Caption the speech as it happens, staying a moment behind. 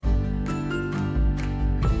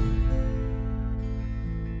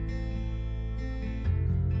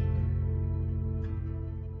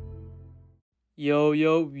Yo,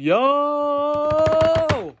 yo,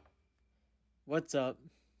 yo! What's up?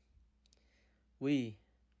 We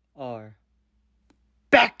are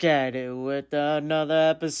back at it with another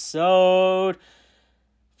episode.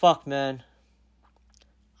 Fuck, man.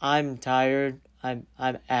 I'm tired. I'm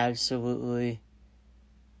absolutely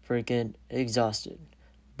freaking exhausted.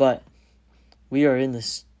 But we are in the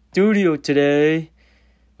studio today,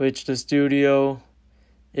 which the studio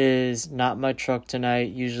is not my truck tonight.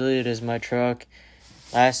 Usually it is my truck.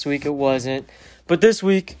 Last week it wasn't. But this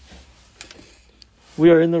week, we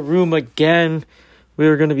are in the room again. We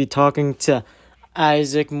are going to be talking to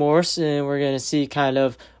Isaac Morse, and we're going to see kind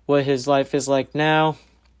of what his life is like now.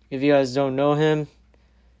 If you guys don't know him,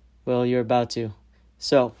 well, you're about to.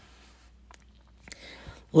 So,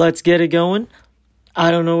 let's get it going.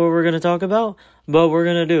 I don't know what we're going to talk about, but we're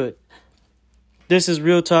going to do it. This is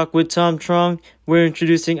Real Talk with Tom Trong. We're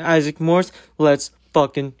introducing Isaac Morse. Let's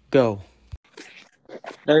fucking go.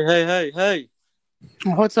 Hey.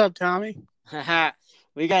 What's up, Tommy? Haha.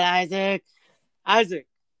 We got Isaac. Isaac,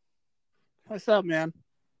 What's up, man?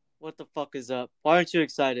 what the fuck is up? Why aren't you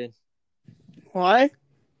excited? Why?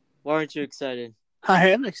 Why aren't you excited? I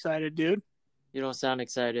am excited, dude. You don't sound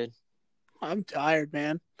excited. I'm tired,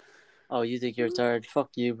 man. Oh, you think you're tired?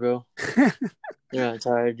 Fuck you, bro. You're not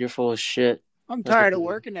tired. You're full of shit. I'm tired of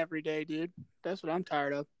working every day, dude. That's what I'm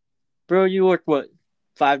tired of. Bro, you work, what,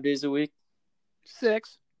 5 days a week?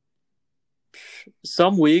 6.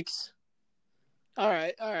 Some weeks. All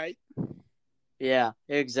right. Yeah,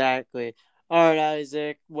 exactly. All right,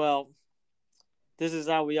 Isaac. Well, this is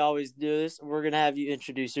how we always do this. We're going to have you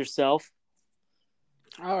introduce yourself.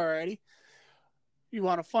 Alrighty. You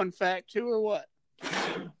want a fun fact, too, or what?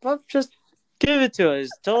 Well, just give it to us.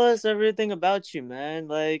 Tell us everything about you, man.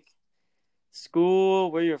 Like,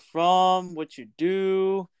 school, where you're from, what you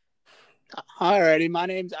do. Alrighty. My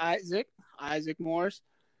name's Isaac Morse.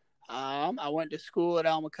 I went to school at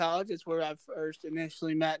Alma College. It's where I first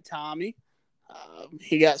initially met Tommy.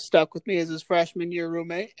 He got stuck with me as his freshman year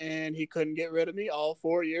roommate, and he couldn't get rid of me all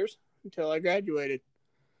 4 years until I graduated.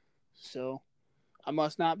 So I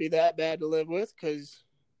must not be that bad to live with because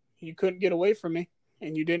you couldn't get away from me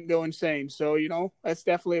and you didn't go insane. So, that's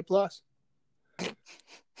definitely a plus.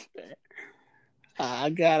 I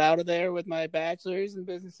got out of there with my bachelor's in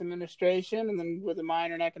business administration and then with a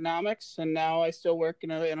minor in economics. And now I still work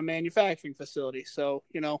in a manufacturing facility. So,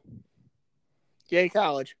 yay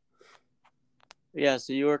college. Yeah,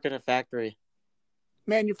 so you work in a factory.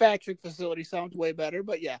 Manufacturing facility sounds way better,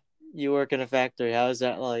 but yeah. You work in a factory. How is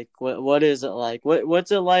that like? What is it like?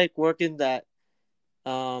 What's it like working that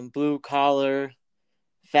blue collar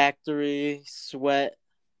factory, sweat,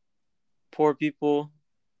 poor people?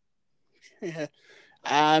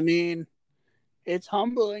 I mean, it's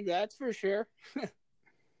humbling, that's for sure.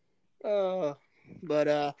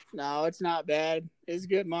 But no, it's not bad. It's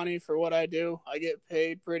good money for what I do. I get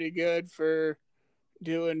paid pretty good for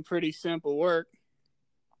doing pretty simple work.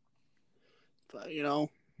 But,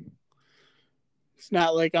 it's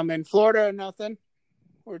not like I'm in Florida or nothing,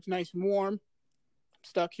 where it's nice and warm. I'm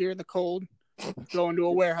stuck here in the cold, going to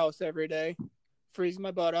a warehouse every day, freezing my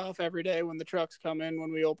butt off every day when the trucks come in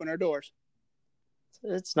when we open our doors.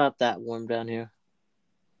 It's not that warm down here.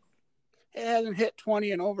 It hasn't hit 20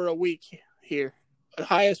 in over a week here. The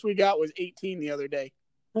highest we got was 18 the other day.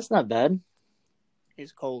 That's not bad.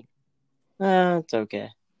 It's cold. It's okay.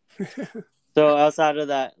 So outside of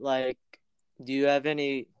that, like, do you have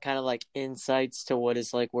any kind of like insights to what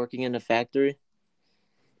it's like working in a factory?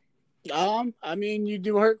 I mean, you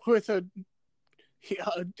do work with a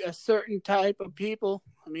certain type of people.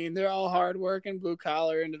 I mean, they're all hardworking, blue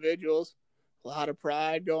collar individuals. A lot of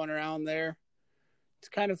pride going around there. It's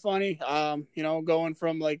kind of funny, going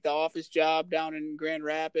from like the office job down in Grand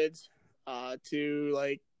Rapids to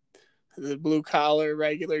like the blue collar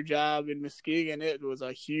regular job in Muskegon. It was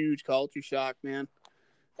a huge culture shock, man.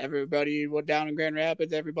 Everybody went down in Grand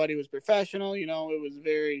Rapids. Everybody was professional. It was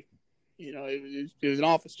very, it was an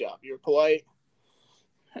office job. You were polite.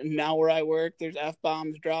 And now where I work, there's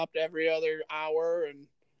F-bombs dropped every other hour, and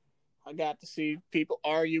I got to see people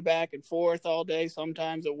argue back and forth all day,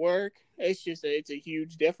 sometimes at work. It's a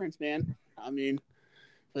huge difference, man. I mean,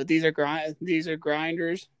 but these are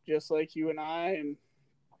grinders just like you and I, and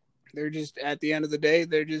they're just, at the end of the day,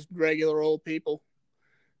 they're just regular old people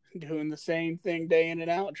doing the same thing day in and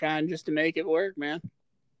out, trying just to make it work, man.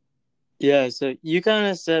 Yeah, so you kind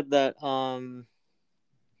of said that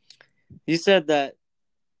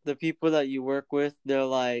the people that you work with, they're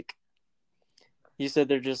like, you said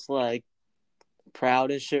they're just like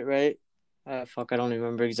proud and shit, right? I don't even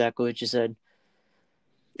remember exactly what you said.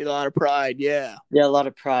 A lot of pride, yeah. Yeah, a lot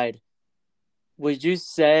of pride. would you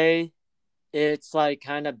say it's like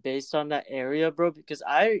kind of based on that area, bro? Because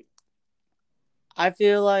I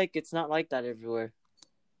feel like it's not like that everywhere.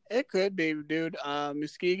 It could be, dude.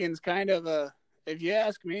 Muskegon's kind of a, if you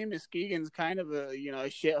ask me, Muskegon's kind of a, a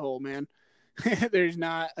shithole, man. There's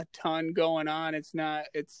not a ton going on. It's not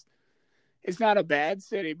a bad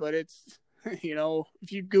city, but it's, if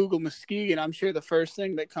you Google Muskegon, I'm sure the first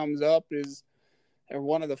thing that comes up is, or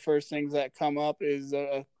one of the first things that come up is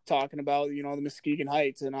talking about, the Muskegon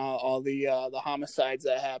Heights and all the homicides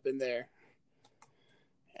that happened there.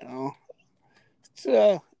 It's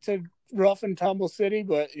a rough and tumble city,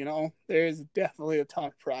 but there is definitely a ton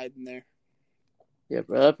of pride in there. Yeah,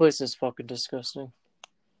 bro, that place is fucking disgusting.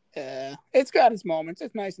 It's got its moments.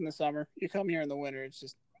 It's nice in the summer. You come here in the winter, it's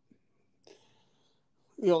just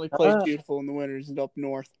the only place beautiful in the winter is up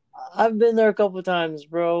north. I've been there a couple times,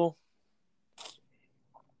 bro.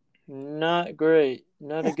 Not great.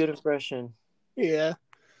 Not a good impression. Yeah,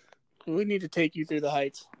 we need to take you through the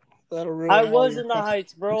Heights. That'll ruin. I was in the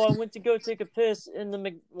Heights, bro. I went to go take a piss in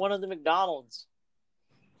one of the McDonald's.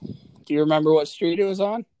 Do you remember what street it was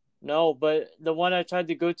on? No, but the one I tried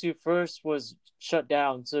to go to first was shut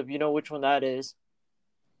down. So if you know which one that is.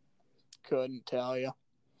 Couldn't tell you.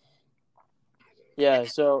 Yeah,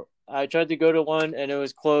 so I tried to go to one and it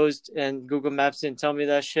was closed and Google Maps didn't tell me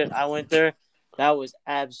that shit. I went there. That was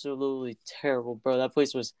absolutely terrible, bro. That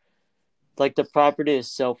place was, like, the property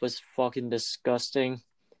itself was fucking disgusting.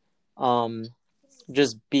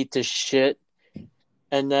 Just beat to shit.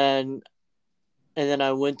 And then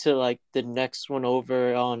I went to, like, the next one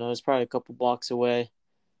over. I don't know, it was probably a couple blocks away.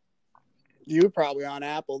 You were probably on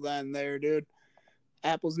Apple then there, dude.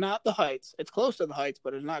 Apple's not the Heights. It's close to the Heights,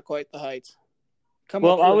 but it's not quite the Heights. I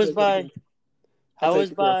was by,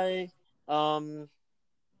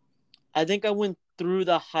 I think I went through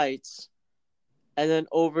the Heights and then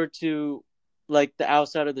over to, like, the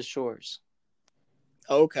outside of the shores.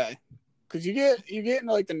 Okay. Because you get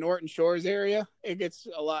into, like, the Norton Shores area, it gets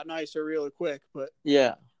a lot nicer really quick. But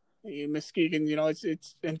yeah, Muskegon,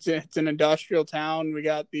 it's an industrial town. We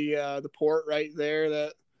got the port right there.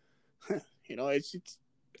 That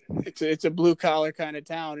it's a blue collar kind of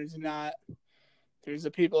town. It's not. There's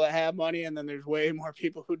the people that have money, and then there's way more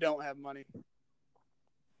people who don't have money.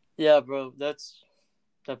 Yeah, bro, that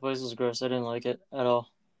place is gross. I didn't like it at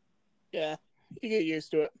all. Yeah, you get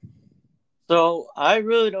used to it. So I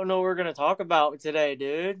really don't know what we're gonna talk about today,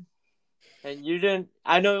 dude. And you didn't.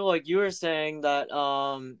 I know, like you were saying that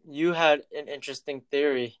you had an interesting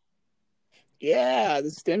theory. Yeah, the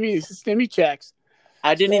stimmy checks.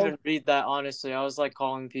 I didn't even read that, honestly. I was like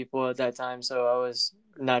calling people at that time, so I was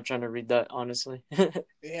not trying to read that, honestly.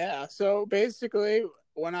 Yeah, so basically,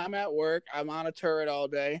 when I'm at work, I'm on a turret all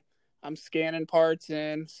day. I'm scanning parts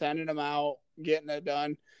in, sending them out, getting it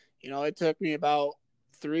done. It took me about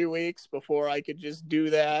 3 weeks before I could just do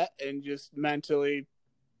that and just mentally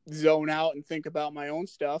zone out and think about my own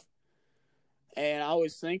stuff. And I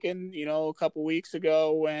was thinking, a couple weeks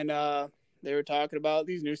ago when they were talking about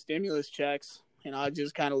these new stimulus checks, I was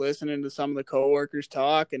just kind of listening to some of the coworkers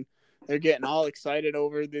talk, and they're getting all excited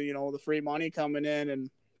over the free money coming in. And,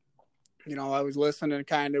 I was listening to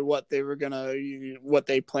kind of what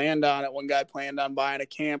they planned on it. One guy planned on buying a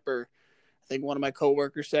camper. I think one of my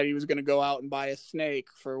coworkers said he was going to go out and buy a snake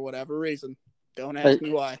for whatever reason. Don't ask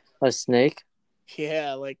me why. A snake?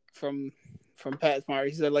 Yeah, like from PetSmart.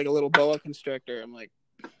 He said like a little boa constrictor. I'm like,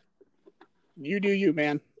 you do you,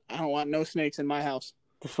 man. I don't want no snakes in my house.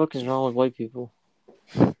 The fuck is wrong with white people?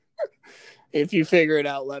 If you figure it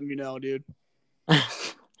out, let me know, dude.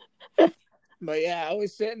 But yeah, I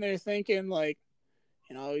was sitting there thinking, like,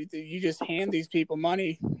 you just hand these people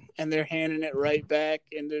money and they're handing it right back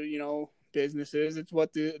into, businesses. It's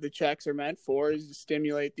what the checks are meant for, is to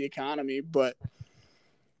stimulate the economy. But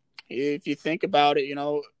if you think about it,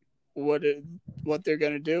 what they're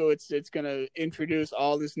going to do, it's going to introduce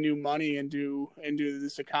all this new money into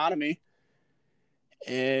this economy.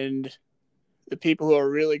 And the people who are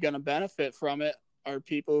really going to benefit from it are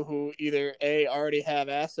people who either already have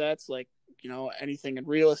assets, like, anything in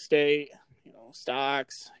real estate,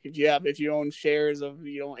 stocks. If you own shares of,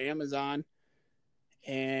 Amazon,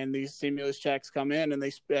 and these stimulus checks come in and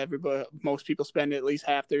most people spend at least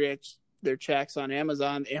half their checks on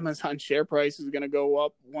Amazon. Amazon share price is going to go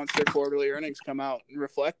up once their quarterly earnings come out and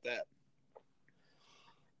reflect that.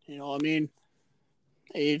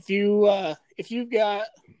 If you've got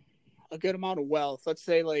a good amount of wealth, let's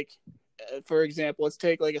say, like, for example, let's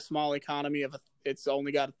take like a small economy it's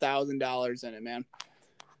only got $1,000 in it, man.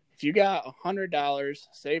 If you got $100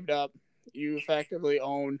 saved up, you effectively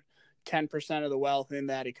own 10% of the wealth in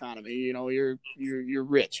that economy. You're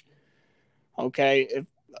rich. Okay,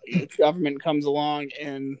 if government comes along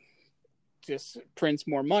and just prints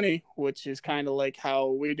more money, which is kind of like how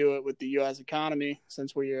we do it with the U.S. economy,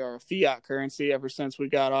 since we are a fiat currency ever since we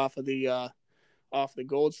got off the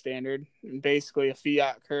gold standard. And basically, a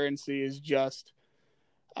fiat currency is just,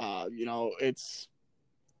 it's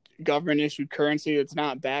government issued currency. It's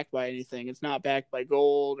not backed by anything. It's not backed by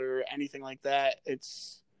gold or anything like that. It.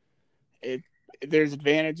 There's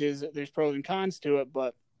advantages. There's pros and cons to it,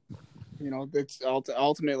 but it's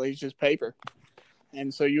ultimately it's just paper.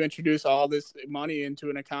 And so you introduce all this money into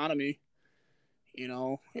an economy.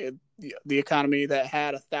 The economy that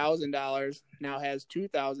had $1,000 now has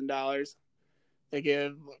 $2,000. They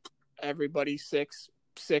give everybody $6.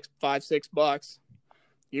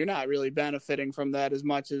 You're not really benefiting from that as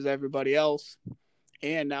much as everybody else.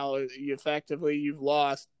 And now you've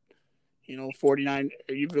lost, 49.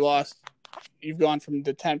 You've gone from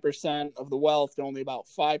the 10% of the wealth to only about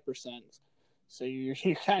 5%. So you're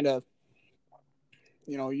kind of,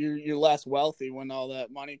 you're less wealthy when all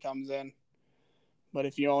that money comes in. But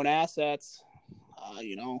if you own assets,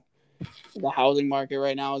 the housing market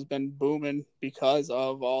right now has been booming because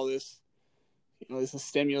of all this. This is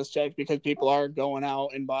stimulus checks because people are going out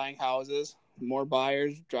and buying houses. More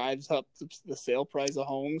buyers drives up the sale price of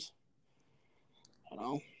homes.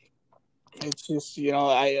 It's just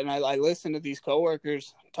I listen to these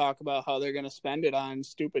coworkers talk about how they're going to spend it on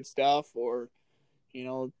stupid stuff or,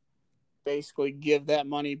 basically give that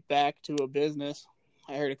money back to a business.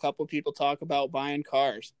 I heard a couple people talk about buying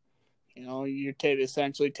cars. You're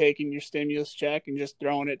essentially taking your stimulus check and just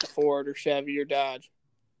throwing it to Ford or Chevy or Dodge.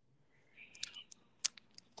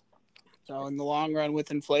 So in the long run,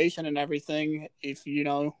 with inflation and everything, if you're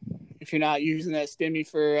not using that stimmy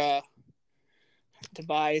for to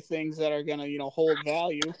buy things that are gonna hold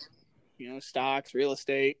value, stocks, real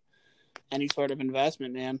estate, any sort of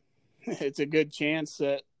investment, man, it's a good chance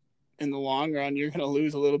that in the long run you're gonna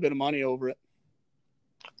lose a little bit of money over it.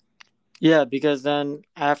 Yeah, because then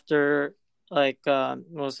after, like,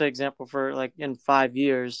 we'll say example for like in 5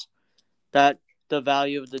 years, that the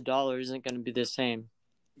value of the dollar isn't going to be the same.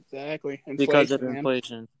 Exactly, Because of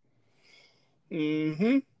inflation, man. inflation.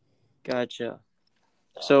 Mm-hmm. Gotcha.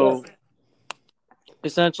 So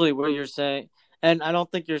essentially, what you're saying, and I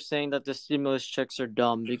don't think you're saying that the stimulus checks are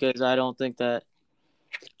dumb, because I don't think that.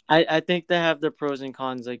 I think they have their pros and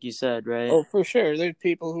cons, like you said, right? Oh, for sure. There's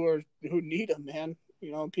people who need them, man.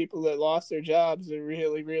 People that lost their jobs that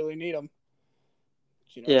really, really need them.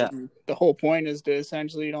 Yeah. The whole point is to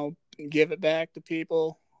essentially, give it back to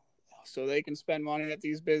people so they can spend money at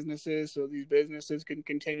these businesses, so these businesses can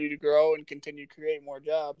continue to grow and continue to create more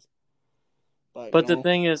jobs. But the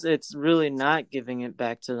thing is, it's really not giving it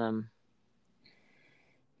back to them.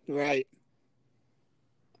 Right.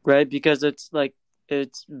 Right? Because it's like,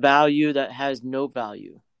 it's value that has no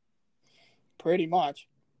value. Pretty much.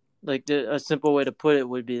 Like, a simple way to put it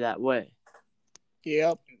would be that way.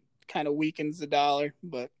 Yep. Kind of weakens the dollar,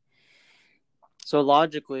 but. So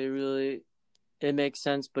logically, really, it makes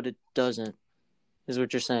sense, but it doesn't, is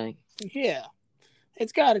what you're saying. Yeah.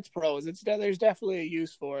 It's got its pros. There's definitely a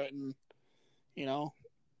use for it, and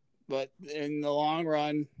but in the long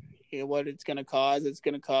run, what it's going to cause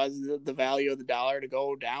the value of the dollar to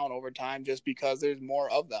go down over time just because there's more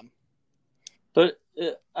of them. But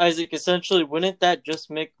Isaac, essentially, wouldn't that just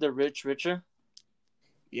make the rich richer?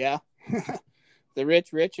 Yeah. The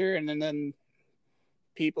rich richer, and then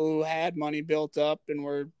people who had money built up and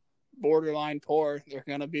were borderline poor, they're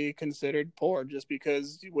going to be considered poor just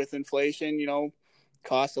because with inflation,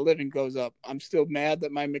 cost of living goes up. I'm still mad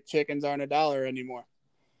that my McChickens aren't $1 anymore.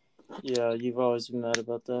 Yeah, you've always been mad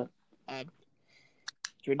about that.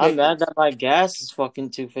 I'm mad that my gas is fucking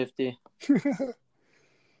 $2.50.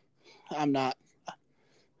 I'm not.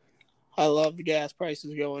 I love the gas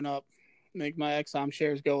prices going up. Make my Exxon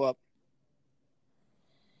shares go up.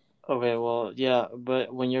 Okay, well, yeah,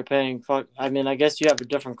 but when you're paying I mean, I guess you have a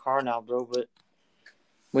different car now, bro, but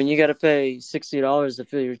when you gotta pay $60 to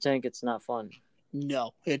fill your tank, it's not fun.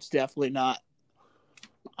 No, it's definitely not.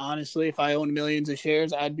 Honestly, if I owned millions of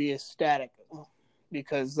shares, I'd be ecstatic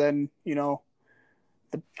because then,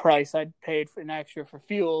 the price I'd paid for an extra for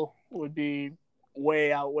fuel would be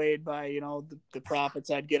way outweighed by, the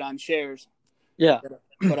profits I'd get on shares. Yeah.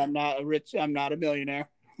 But I'm not a millionaire.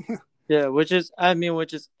 Yeah, which is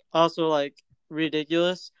also like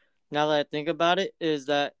ridiculous now that I think about it, is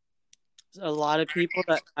that a lot of people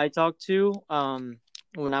that I talk to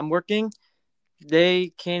when I'm working,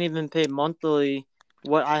 they can't even pay monthly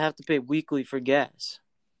what I have to pay weekly for gas.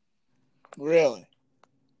 Really?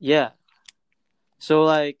 Yeah. So,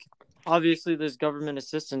 like, obviously there's government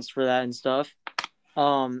assistance for that and stuff.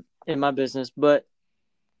 in my business, but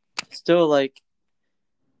still, like,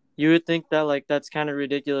 you would think that like that's kind of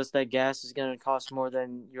ridiculous that gas is gonna cost more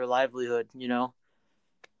than your livelihood. You know,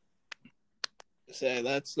 Say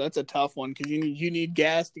that's a tough one because you need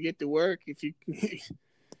gas to get to work. If you, it's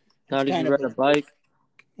not if kind you of ride a bike.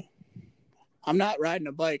 I'm not riding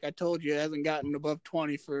a bike. I told you it hasn't gotten above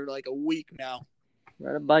 20 for like a week now.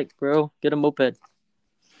 Ride a bike, bro. Get a moped. I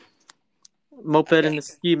Moped got. and a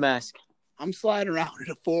ski mask. I'm sliding around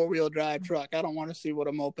in a 4-wheel drive truck. I don't want to see what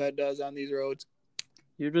a moped does on these roads.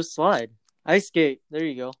 You just slide. Ice skate. There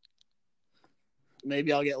you go.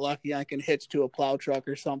 Maybe I'll get lucky. I can hitch to a plow truck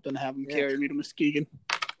or something, have them Yeah, carry me to Muskegon.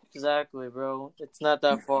 exactly, bro. It's not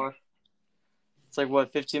that far. It's like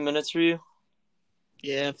what, 15 minutes for you?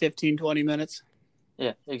 Yeah, 15, 20 minutes.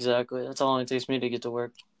 Yeah, exactly. That's how long it takes me to get to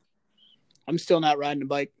work. I'm still not riding a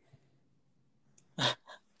bike.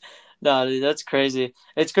 No, dude, that's crazy.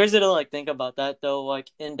 It's crazy to like think about that though, like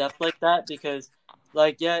in depth like that, because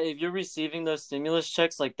like yeah, if you're receiving those stimulus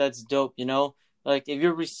checks, like that's dope, you know? Like if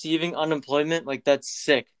you're receiving unemployment, like that's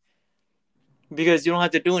sick. Because you don't have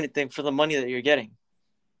to do anything for the money that you're getting.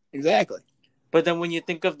 Exactly. But then when you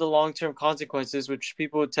think of the long term consequences, which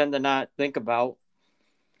people tend to not think about,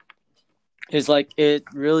 is like it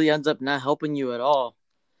really ends up not helping you at all.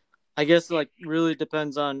 I guess like really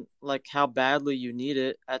depends on like how badly you need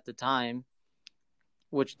it at the time,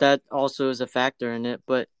 which that also is a factor in it.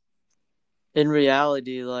 But in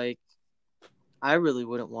reality, like I really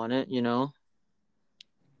wouldn't want it, you know?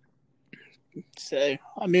 Say,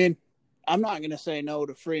 I mean, I'm not going to say no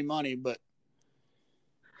to free money, but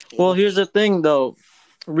you Well, know, here's the thing though.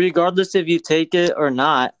 Regardless if you take it or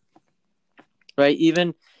not, right?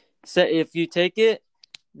 Even say if you take it,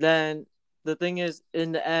 then the thing is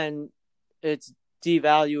in the end it's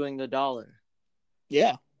devaluing the dollar,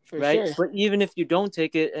 yeah, for right? sure. But even if you don't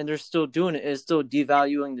take it and they're still doing it, it's still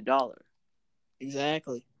devaluing the dollar.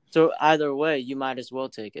 Exactly. So either way, you might as well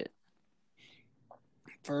take it.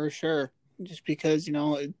 For sure. Just because,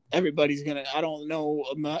 everybody's going to, I don't know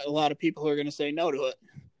a lot of people who are going to say no to it.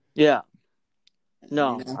 Yeah. You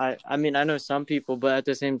No, know, I mean I know some people, but at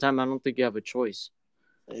the same time I don't think you have a choice.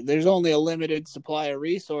 there's only a limited supply of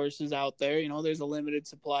resources out there. There's a limited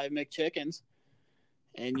supply of McChickens.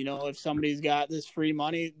 And, if somebody's got this free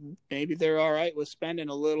money, maybe they're all right with spending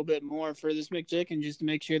a little bit more for this McChicken just to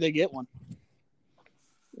make sure they get one.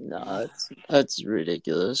 No, that's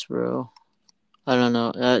ridiculous, bro. I don't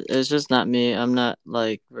know. It's just not me. I'm not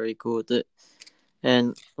like very cool with it.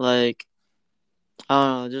 And like I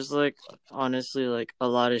don't know, just like honestly like a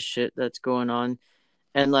lot of shit that's going on.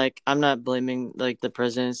 And like I'm not blaming like the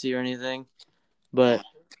presidency or anything, but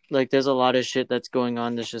like there's a lot of shit that's going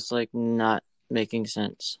on that's just like not making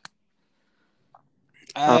sense.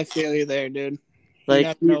 I feel you there, dude. You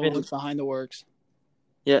Like never know even what's behind the works.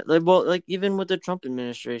 yeah, like well, like even with the Trump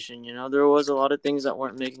administration, you know, there was a lot of things that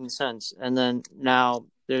weren't making sense, and then now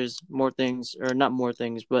there's more things, or not more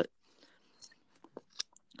things, but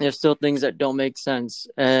there's still things that don't make sense,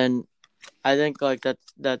 and I think like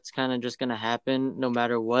that's kind of just gonna happen no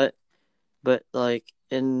matter what. But like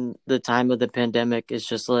in the time of the pandemic, it's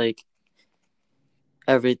just like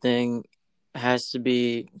everything has to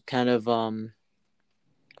be kind of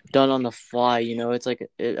done on the fly. You know, it's like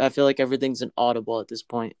I feel like everything's inaudible at this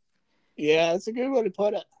point. Yeah, that's a good way to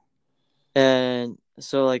put it. And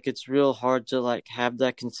so like it's real hard to like have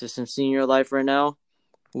that consistency in your life right now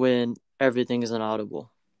when everything is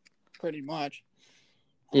inaudible. Pretty much.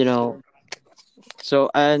 You That's know. true. So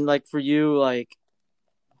and like for you, like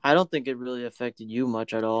I don't think it really affected you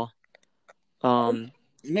much at all. It Um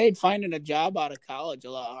made finding a job out of college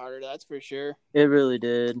a lot harder, that's for sure. it really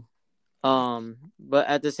did. But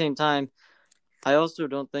at the same time, I also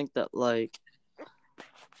don't think that like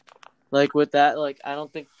with that, like I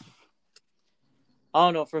don't think I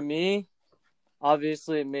don't know, for me,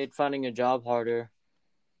 obviously it made finding a job harder.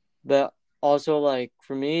 But also like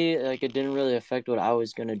for me, like it didn't really affect what I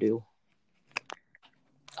was gonna do.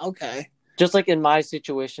 Okay. Just like in my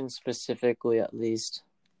situation specifically, at least.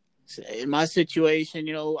 So in my situation,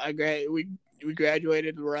 we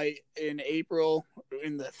graduated right in April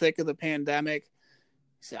in the thick of the pandemic.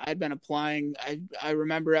 So I'd been applying. I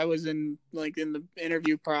remember I was in the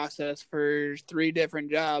interview process for 3 different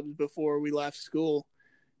jobs before we left school,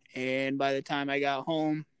 and by the time I got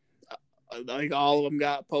home, like all of them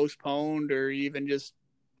got postponed or even just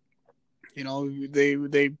they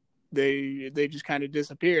just kind of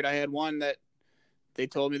disappeared. I had one that they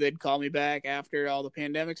told me they'd call me back after all the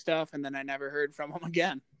pandemic stuff, and then I never heard from them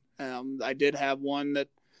again. I did have one that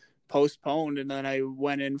postponed, and then I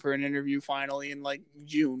went in for an interview finally in like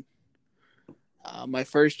June. My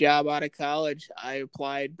first job out of college, I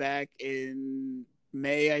applied back in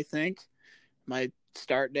May, I think. My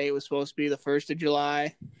start date was supposed to be the 1st of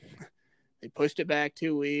July. They pushed it back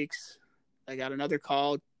 2 weeks. I got another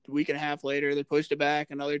call a week and a half later. They pushed it back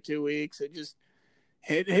another 2 weeks.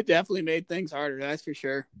 It definitely made things harder. That's for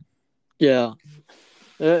sure. Yeah.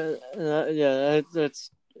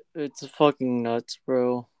 That's it's fucking nuts,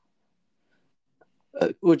 bro.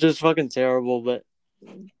 Which is fucking terrible, but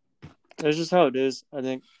that's just how it is. I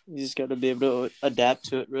think you just got to be able to adapt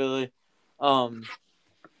to it, really.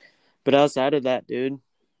 But outside of that, dude,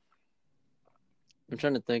 I'm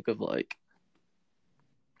trying to think of like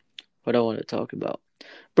what I want to talk about.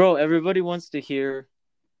 Bro, everybody wants to hear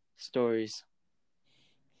stories.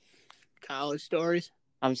 College stories.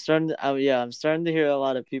 I'm starting to hear a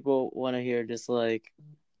lot of people want to hear just like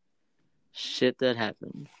shit that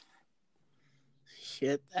happened.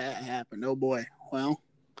 Shit that happened. Oh boy. Well,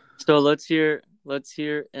 So let's hear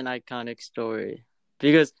an iconic story.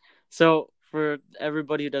 Because so for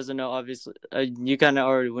everybody who doesn't know, obviously you kind of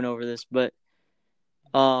already went over this, but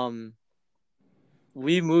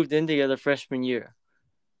we moved in together freshman year.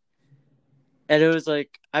 And it was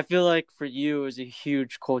like, I feel like for you, it was a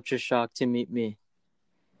huge culture shock to meet me.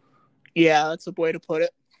 yeah, that's a way to put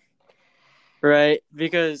it. Right?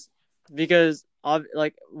 Because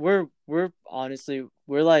like, we're honestly,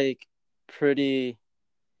 we're like pretty,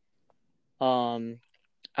 I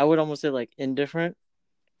would almost say like indifferent.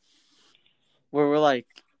 Where we're like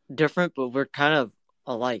different, but we're kind of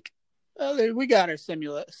alike. Well, we got our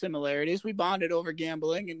similarities. We bonded over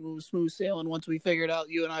gambling and we were smooth sailing once we figured out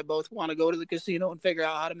you and I both want to go to the casino and figure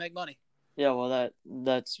out how to make money. Yeah, well,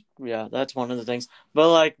 that's one of the things. But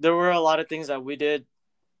like, there were a lot of things that we did,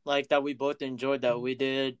 like that we both enjoyed that we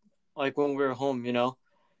did, like when we were home, you know.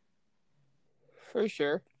 For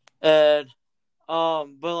sure. And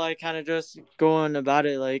but like, kind of just going about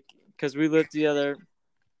it, like, because we lived together,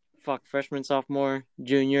 freshman, sophomore,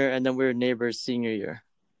 junior, and then we were neighbors senior year.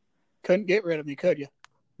 Couldn't get rid of me, could you?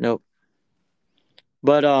 Nope.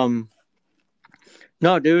 But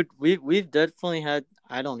no, dude, we've definitely had.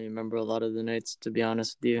 I don't even remember a lot of the nights, to be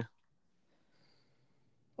honest with you.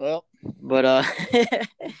 Well, But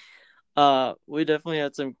we definitely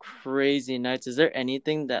had some crazy nights. Is there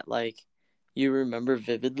anything that like you remember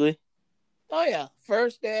vividly? oh yeah,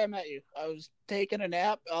 first day I met you, I was taking a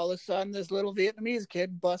nap. All of a sudden, this little Vietnamese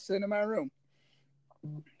kid busts into my room.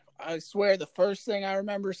 I swear, the first thing I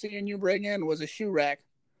remember seeing you bring in was a shoe rack.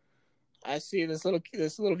 I see this little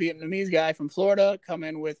Vietnamese guy from Florida come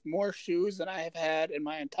in with more shoes than I have had in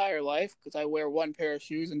my entire life because I wear one pair of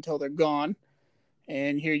shoes until they're gone.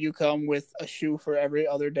 And here you come with a shoe for every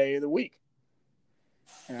other day of the week.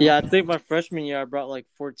 You know? Yeah, I think my freshman year I brought like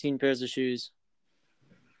 14 pairs of shoes.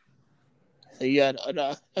 So you had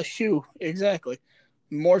a shoe, exactly.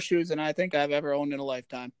 More shoes than I think I've ever owned in a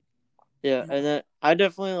lifetime. Yeah, and then I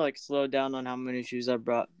definitely like slowed down on how many shoes I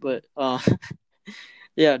brought, but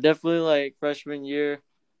yeah, definitely like freshman year,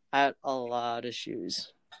 I had a lot of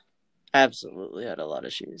shoes. Absolutely had a lot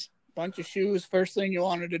of shoes. Bunch of shoes. First thing you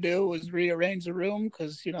wanted to do was rearrange the room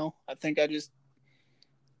because, I think I just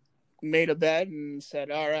made a bed and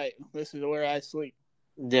said, all right, this is where I sleep.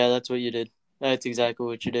 Yeah, that's what you did. That's exactly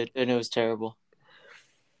what you did, and it was terrible.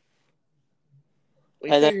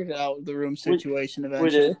 We figured out the room situation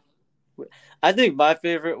eventually. I think my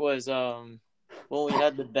favorite was when we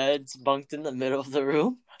had the beds bunked in the middle of the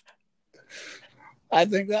room. I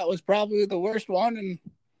think that was probably the worst one,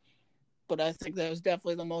 but I think that was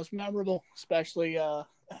definitely the most memorable, especially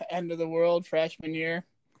end of the world freshman year.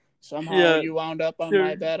 Somehow you wound up on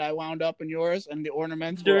my bed, I wound up in yours, and the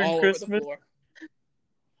ornaments were all Christmas. Over the floor.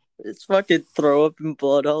 It's fucking throw up and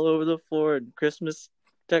blood all over the floor and Christmas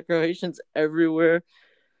decorations everywhere.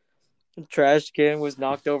 The trash can was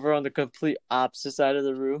knocked over on the complete opposite side of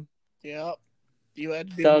the room. Yep. You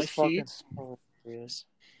had to do my sheets. Hilarious.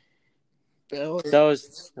 That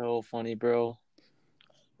was so funny, bro.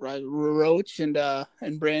 Right, Roach and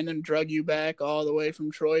Brandon drug you back all the way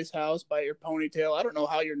from Troy's house by your ponytail. I don't know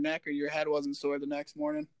how your neck or your head wasn't sore the next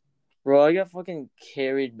morning. Bro, I got fucking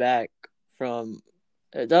carried back from.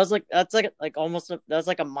 That's like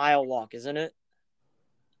a mile walk, isn't it?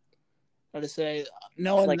 I'd say,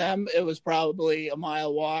 knowing them, it was probably a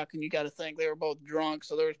mile walk, and you got to think they were both drunk,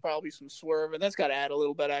 so there was probably some swerve, and that's got to add a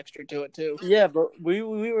little bit extra to it too. Yeah, but we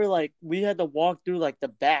were like, we had to walk through like the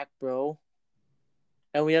back, bro,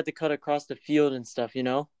 and we had to cut across the field and stuff, you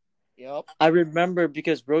know. Yep. I remember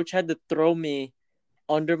because Roach had to throw me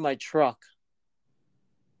under my truck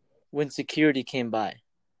when security came by,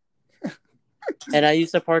 and I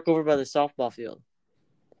used to park over by the softball field.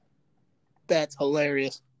 That's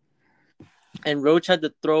hilarious. And Roach had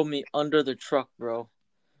to throw me under the truck, bro.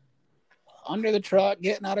 Under the truck,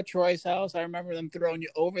 getting out of Troy's house. I remember them throwing you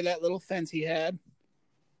over that little fence he had.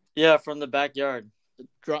 Yeah, from the backyard.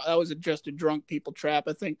 That was just a drunk people trap.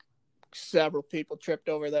 I think several people tripped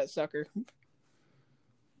over that sucker.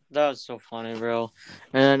 That was so funny, bro.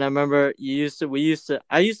 And I remember I used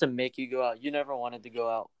to make you go out. You never wanted to go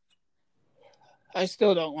out. I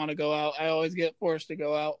still don't want to go out. I always get forced to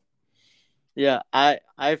go out. Yeah,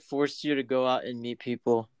 I forced you to go out and meet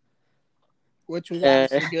people. Which was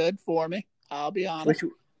honestly good for me. I'll be honest.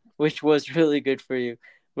 Which was really good for you.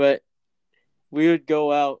 But we would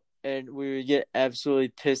go out and we would get absolutely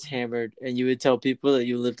piss hammered, and you would tell people that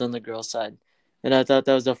you lived on the girl side. And I thought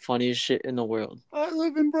that was the funniest shit in the world. I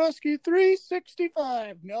live in Brusky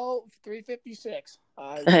 365. No, 356.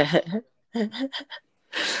 I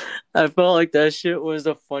felt like that shit was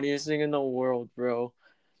the funniest thing in the world, bro.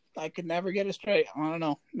 I could never get it straight. I don't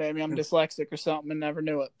know. Maybe I'm dyslexic or something and never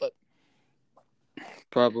knew it, but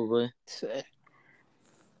probably.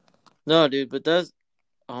 No, dude, but that's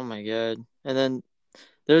oh my god. And then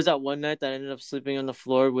there was that one night that I ended up sleeping on the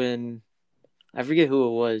floor when I forget who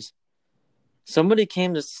it was. Somebody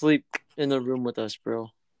came to sleep in the room with us, bro.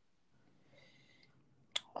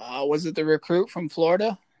 Was it the recruit from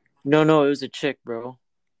Florida? No, it was a chick, bro.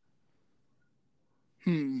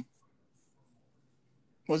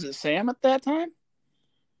 Was it Sam at that time?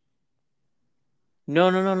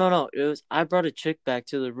 No. It was I brought a chick back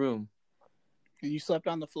to the room. And you slept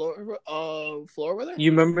on the floor with her?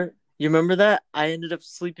 You remember that? I ended up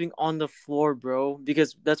sleeping on the floor, bro,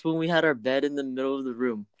 because that's when we had our bed in the middle of the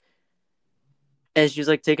room. And she was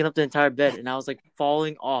like taking up the entire bed, and I was like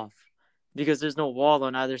falling off because there's no wall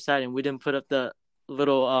on either side, and we didn't put up the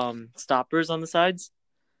little stoppers on the sides.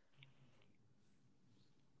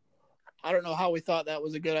 I don't know how we thought that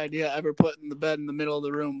was a good idea, ever putting the bed in the middle of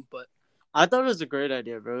the room, but I thought it was a great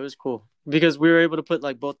idea, bro. It was cool because we were able to put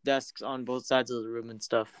like both desks on both sides of the room and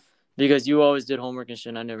stuff. Because you always did homework and shit,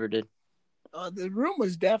 and I never did. The room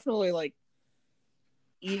was definitely like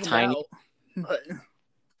evened tiny out, but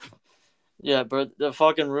yeah, bro, the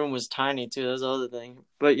fucking room was tiny too. That's the other thing.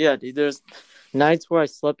 But yeah, dude, there's nights where I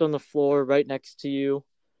slept on the floor right next to you.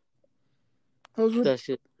 That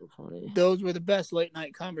shit was funny. Those were the best late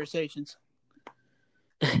night conversations.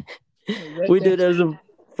 We did have some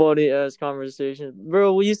funny ass conversations,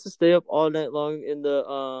 bro. We used to stay up all night long in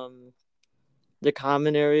the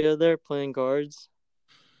common area there playing cards,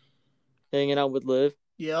 hanging out with Liv.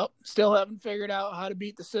 Yep, still haven't figured out how to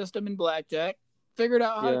beat the system in blackjack. Figured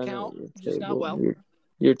out how to count, just not well.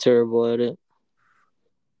 You're terrible at it.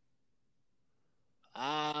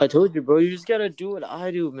 I told you, bro. You just gotta do what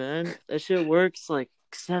I do, man. That shit works like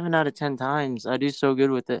 7 out of 10 times. I do so good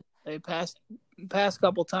with it. They past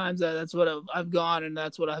couple times that's what I've gone and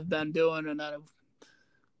that's what I've been doing, and I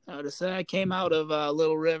would say I came out of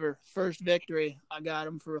Little River first victory. I got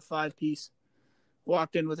him for a 5-piece.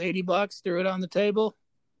 Walked in with $80, threw it on the table.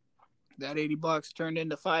 That $80 turned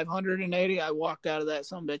into $580. I walked out of that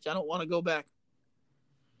sumbitch. I don't want to go back.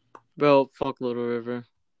 Bro, fuck Little River.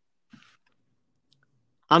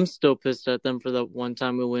 I'm still pissed at them for that one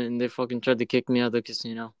time we went and they fucking tried to kick me out of the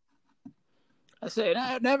casino. I say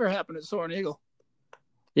that never happened at Soaring Eagle.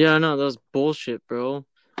 Yeah, I know. That was bullshit, bro.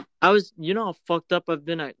 You know how fucked up I've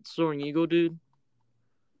been at Soaring Eagle, dude?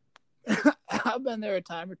 I've been there a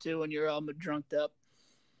time or two when you're all drunked up.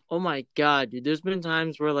 Oh my god, dude. There's been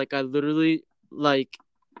times where, like, I literally, like,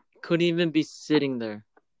 couldn't even be sitting there.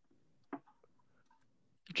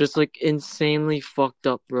 Just, like, insanely fucked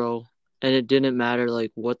up, bro. And it didn't matter,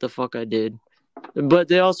 like, what the fuck I did. But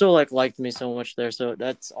they also, like, liked me so much there, so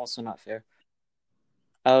that's also not fair.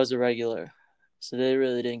 I was a regular. So they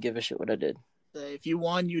really didn't give a shit what I did. If you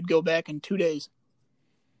won, you'd go back in 2 days.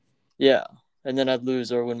 Yeah. And then I'd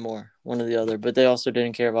lose or win more. One or the other. But they also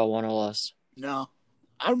didn't care if I won or lost. No.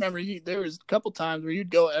 I remember there was a couple times where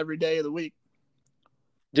you'd go every day of the week.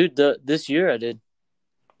 Dude, this year I did.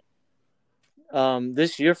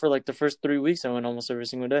 This year for like the first 3 weeks, I went almost every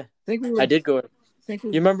single day. I did go.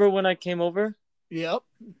 You remember when I came over? Yep.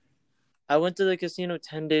 I went to the casino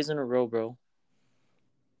 10 days in a row, bro.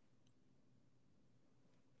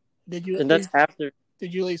 Did you? And that's after.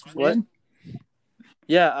 Did you at least win?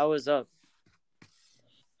 Yeah, I was up.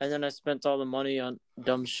 And then I spent all the money on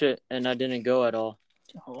dumb shit, and I didn't go at all.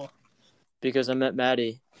 Oh. Because I met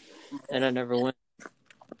Maddie, and I never went.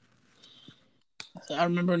 I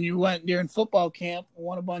remember when you went during football camp,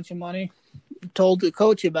 won a bunch of money, told the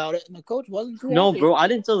coach about it, and the coach wasn't too happy. No, bro, I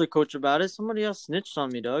didn't tell the coach about it. Somebody else snitched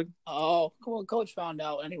on me, dog. Oh, well, coach found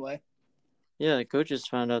out anyway. Yeah, the coaches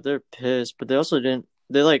found out. They're pissed, but they also didn't.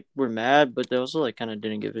 They, like, were mad, but they also, like, kind of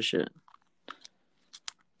didn't give a shit.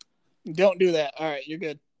 Don't do that. All right, you're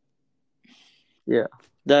good. Yeah.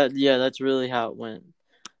 That's really how it went.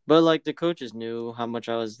 But like the coaches knew how much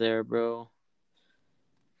I was there, bro.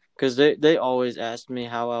 Cause they always asked me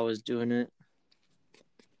how I was doing it.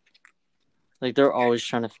 Like they're always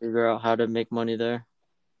trying to figure out how to make money there.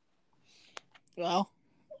 Well,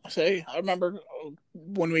 I remember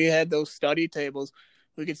when we had those study tables,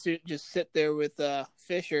 we could just sit there with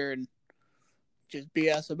Fisher and just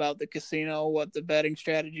BS about the casino, what the betting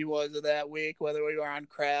strategy was of that week, whether we were on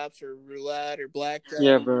craps or roulette or blackjack.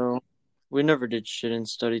 Yeah, bro. We never did shit in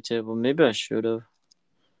study table. Maybe I should have.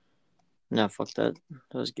 Nah, fuck that.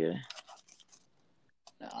 That was gay.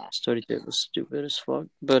 Study table's stupid as fuck.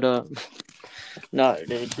 But no,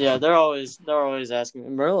 dude. Yeah, they're always asking me.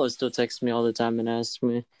 Marilla still texts me all the time and asks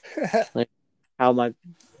me like how my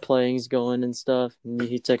playing's going and stuff. And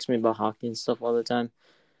he texts me about hockey and stuff all the time.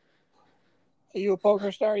 Are you a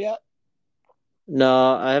poker star yet?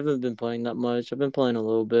 No, I haven't been playing that much. I've been playing a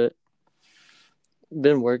little bit.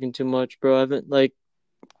 Been working too much, bro. I haven't like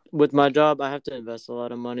with my job. I have to invest a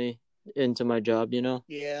lot of money into my job. You know.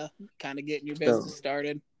 Yeah, kind of getting your So business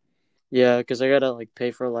started. yeah, because I gotta like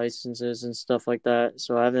pay for licenses and stuff like that.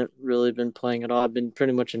 So I haven't really been playing at all. I've been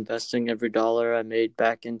pretty much investing every dollar I made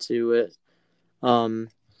back into it. Um,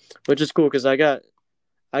 which is cool because I got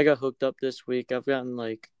hooked up this week. I've gotten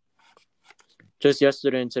like just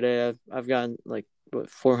yesterday and today I've gotten like what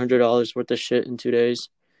 $400 worth of shit in 2 days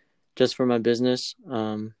just for my business.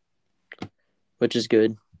 Which is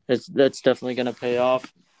good. That's definitely gonna pay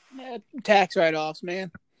off. Yeah, tax write-offs,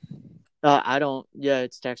 man. I don't. Yeah,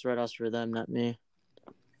 it's tax write-offs for them, not me.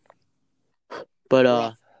 But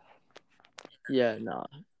Rough. yeah, no,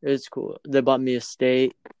 it's cool. They bought me a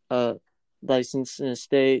state, license in a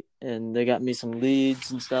state, and they got me some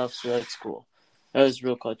leads and stuff. So that's cool. That was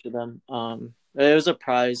real clutch of them. It was a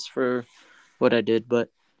prize for what I did, but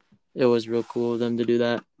it was real cool of them to do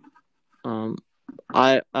that.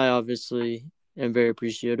 I obviously am very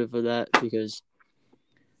appreciative of that because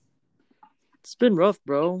it's been rough,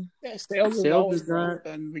 bro. Yeah, sales is always rough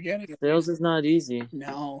in the beginning. Sales is not easy.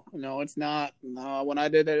 No, it's not. No, when I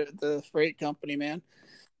did it at the freight company, man,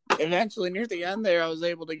 eventually near the end there, I was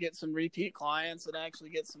able to get some repeat clients and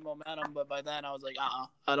actually get some momentum. But by then, I was like,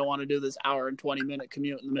 I don't want to do this hour and 20-minute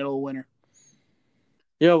commute in the middle of winter.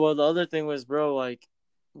 Yeah, well, the other thing was, bro, like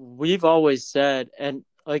we've always said, and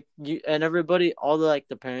like you and everybody, all the like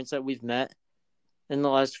the parents that we've met in the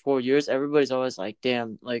last 4 years, everybody's always like,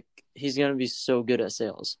 damn, like he's gonna be so good at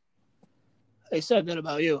sales. They said that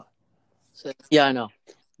about you. Yeah, I know.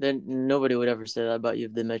 Then nobody would ever say that about you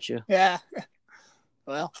if they met you. Yeah.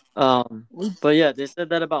 Well. But yeah, they said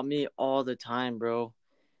that about me all the time, bro.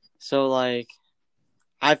 So like,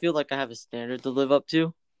 I feel like I have a standard to live up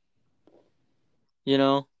to. You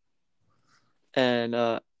know, and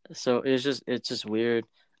so it's just weird.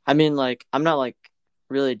 I mean, like I'm not like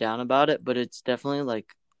really down about it, but it's definitely like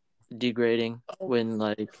degrading when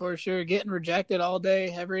like for sure getting rejected all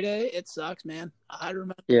day every day. It sucks, man. I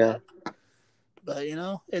remember that. But you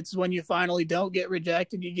know, it's when you finally don't get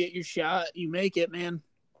rejected, you get your shot, you make it, man.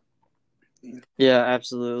 Yeah,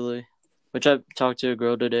 absolutely. Which I talked to a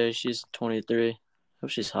girl today. She's 23.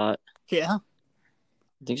 Hope she's hot. Yeah.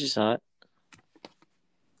 I think she's hot.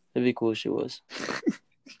 It'd be cool if she was.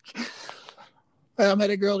 I met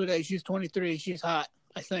a girl today. She's 23. She's hot.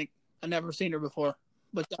 I think I've never seen her before.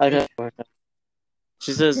 But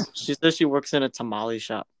she says she works in a tamale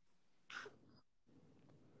shop.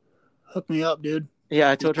 Hook me up, dude.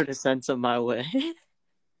 Yeah, I told her to send some my way.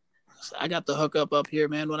 I got the hookup up here,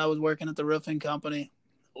 man. When I was working at the roofing company,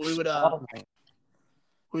 we would hire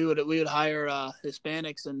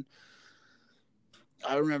Hispanics, and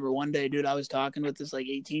I remember one day, dude, I was talking with this like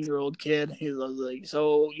 18-year-old kid. He was like,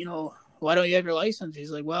 "So, you know, why don't you have your license?" He's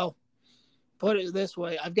like, "Well, put it this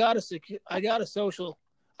way, I got a social.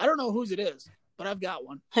 I don't know whose it is, but I've got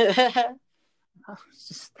one."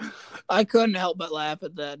 I couldn't help but laugh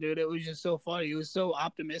at that, dude. It was just so funny. He was so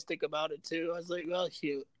optimistic about it too. I was like, "Well,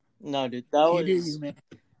 shoot." No, dude,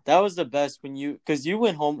 that was the best because you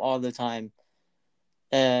went home all the time,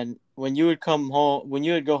 and when you would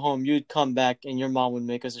go home, you'd come back, and your mom would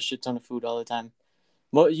make us a shit ton of food all the time.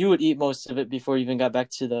 You would eat most of it before you even got back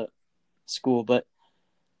to the school, but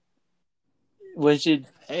when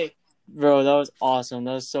bro, that was awesome.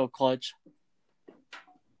 That was so clutch.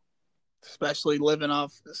 Especially living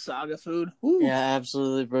off Saga food. Ooh. Yeah,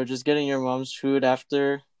 absolutely, bro. Just getting your mom's food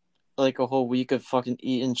after like a whole week of fucking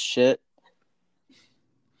eating shit.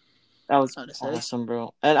 That was awesome,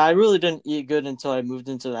 bro. And I really didn't eat good until I moved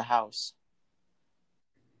into the house.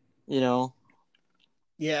 You know?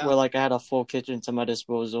 Yeah. Where like I had a full kitchen to my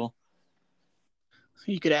disposal.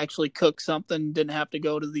 You could actually cook something. Didn't have to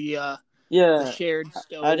go to the Yeah, shared I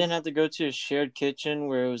stove didn't have to go to a shared kitchen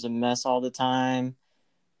where it was a mess all the time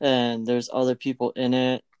and there's other people in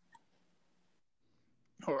it.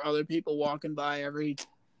 or other people walking by every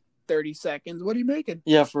 30 seconds. What are you making?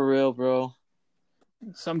 Yeah, for real, bro.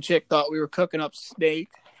 Some chick thought we were cooking up steak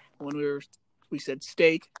when we said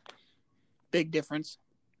steak. Big difference.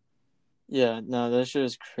 Yeah, no, that shit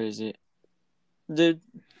is crazy. Dude,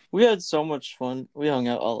 we had so much fun. We hung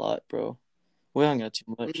out a lot, bro. We hung out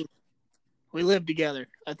too much. We lived together.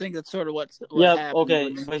 I think that's sort of what Yeah, happened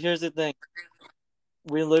okay, when. but here's the thing.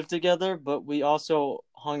 We lived together, but we also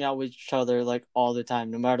hung out with each other like all the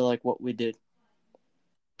time, no matter like what we did.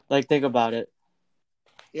 Like think about it.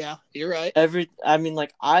 Yeah, you're right. I mean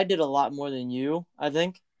like I did a lot more than you, I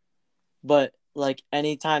think. But like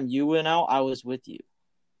anytime you went out, I was with you.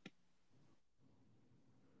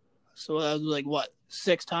 So that was like what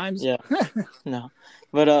 6 times. Yeah. No.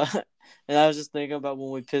 But and I was just thinking about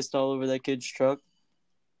when we pissed all over that kid's truck.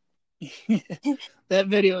 That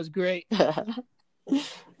video is great.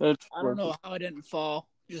 That's I don't know how I didn't fall.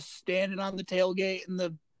 Just standing on the tailgate in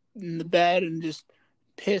the bed and just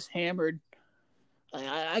piss hammered.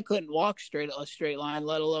 I couldn't walk a straight line,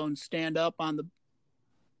 let alone stand up on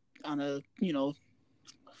a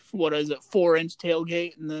what is it 4-inch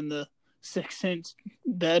tailgate and then the 6-inch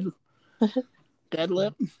bed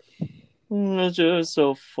deadlift. That shit was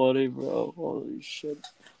so funny, bro. Holy shit.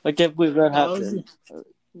 I can't believe that happened.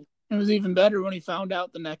 It was even better when he found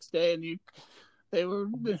out the next day and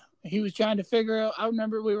he was trying to figure out. I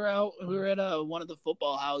remember we were at one of the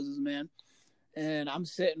football houses, man, and I'm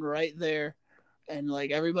sitting right there, and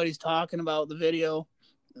like everybody's talking about the video.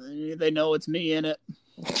 They know it's me in it.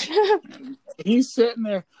 He's sitting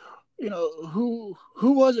there, who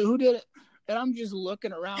was it? Who did it? And I'm just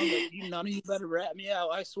looking around like, none of you better rat me out.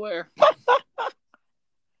 I swear.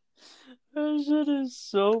 That shit is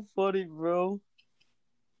so funny, bro.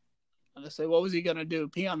 And I say, what was he gonna do?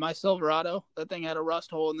 Pee on my Silverado? That thing had a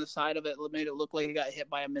rust hole in the side of it. Made it look like it got hit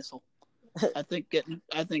by a missile. I think getting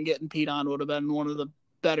peed on would have been one of the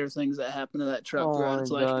better things that happened to that truck throughout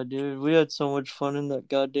its life. Oh my god, dude. We had so much fun in that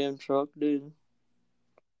goddamn truck, dude.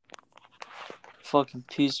 Fucking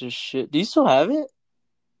piece of shit. Do you still have it?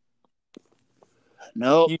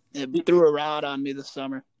 Nope. You, It threw a rod on me this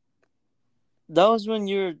summer. that was when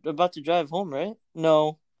you were about to drive home, right?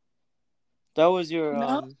 No. That was your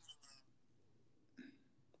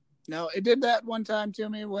No, it did that one time to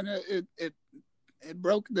me when it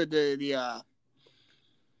broke the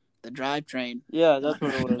drivetrain. Yeah, that's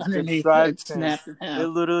what it was. The Underneath it drivetrain. snapped in It half.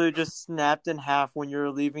 literally just snapped in half when you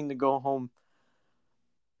were leaving to go home.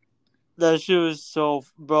 That shit was so...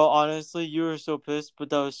 Bro, honestly, you were so pissed, but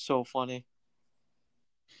that was so funny.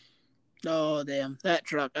 Oh damn, that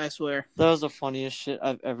truck! I swear. That was the funniest shit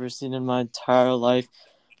I've ever seen in my entire life.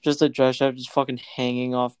 Just a dress shaft just fucking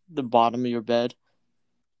hanging off the bottom of your bed.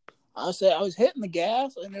 I was hitting the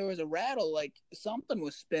gas and there was a rattle, like something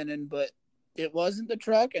was spinning, but it wasn't the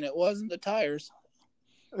truck and it wasn't the tires.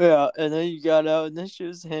 Yeah, and then you got out and that shit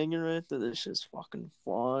was hanging right there. That shit's fucking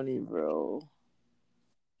funny, bro.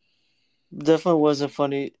 Definitely wasn't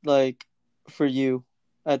funny, like, for you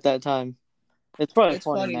at that time. It's probably It's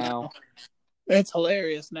funny funny now. now. It's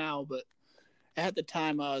hilarious now, but at the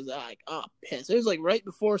time I was like, oh, piss. It was like right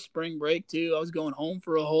before spring break too. I was going home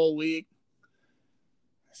for a whole week.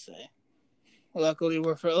 So, luckily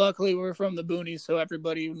we're from the boonies, so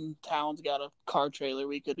everybody in town's got a car trailer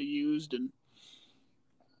we could have used. And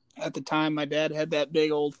at the time, my dad had that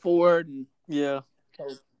big old Ford, and Yeah.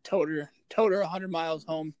 towed her 100 miles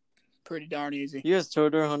home, pretty darn easy. You guys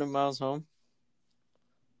towed her 100 miles home?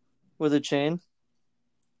 With a chain?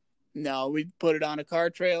 No, we put it on a car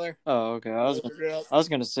trailer. Oh, okay. I was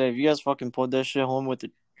gonna say, if you guys fucking pulled that shit home with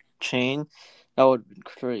the chain, that would have been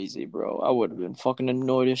crazy, bro. I would have been fucking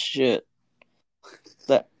annoyed as shit.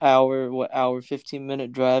 That hour,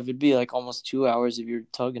 15-minute drive, it'd be like almost 2 hours if you're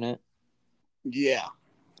tugging it. Yeah.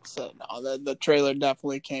 So no, the trailer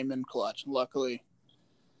definitely came in clutch. Luckily,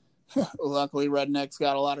 Redneck's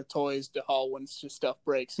got a lot of toys to haul when stuff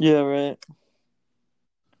breaks. Yeah, right.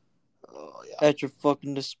 Oh yeah. At your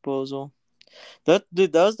fucking disposal. That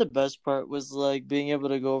was the best part, was like being able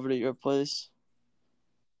to go over to your place.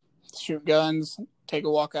 Shoot guns, take a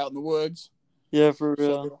walk out in the woods. Yeah, for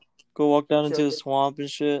real. Go walk down into the swamp and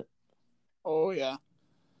shit. Oh yeah.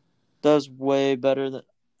 That was way better than...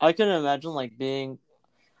 I couldn't imagine like being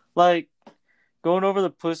like going over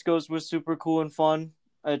the Puscos was super cool and fun.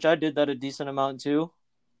 Which I did that a decent amount too.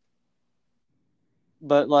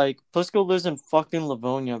 But like Pusco lives in fucking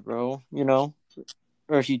Livonia, bro. You know?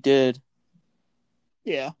 Or he did.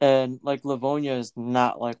 Yeah. And like Livonia is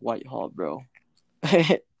not like Whitehall, bro.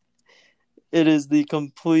 It is the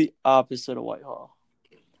complete opposite of Whitehall.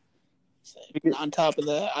 On top of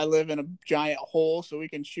that, I live in a giant hole, so we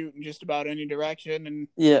can shoot in just about any direction, and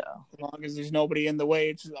Yeah, as long as there's nobody in the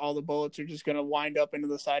way, all the bullets are just gonna wind up into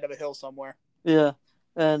the side of a hill somewhere. yeah,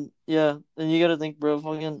 and and you gotta think, bro.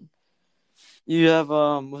 Fucking, you have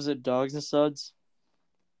was it Dogs and Suds?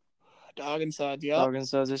 Dog inside, yep. Dog and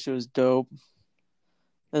Suds. That shit was dope.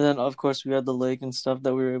 And then of course we had the lake and stuff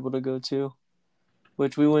that we were able to go to,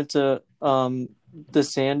 which we went to the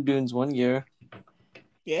sand dunes one year,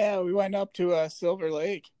 Yeah, we went up to Silver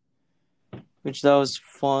Lake. which that was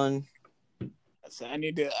fun. So I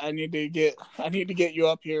need to get you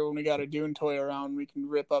up here when we got a dune toy around. We can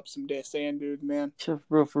rip up some sand dudes, man.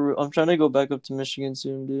 Bro, for real. I'm trying to go back up to Michigan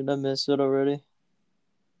soon, dude. I miss it already.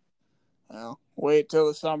 Well, wait till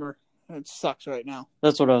the summer. It sucks right now.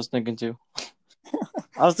 That's what I was thinking too.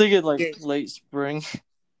 I was thinking like Get, late spring.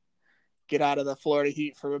 get out of the Florida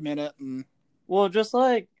heat for a minute. And Well, just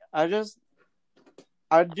like I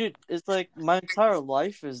did. It's like my entire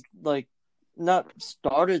life is like not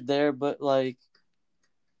started there, but like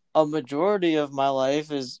a majority of my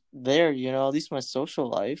life is there. You know, at least my social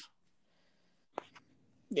life.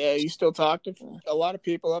 yeah, you still talk to a lot of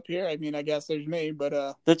people up here. I mean, I guess there's me,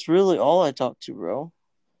 but That's really all I talk to, bro.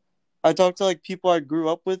 I talk to like people I grew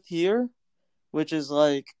up with here, which is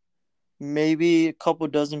like maybe a couple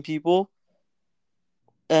dozen people,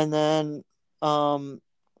 and then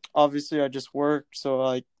obviously I just work, so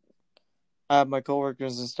like I have my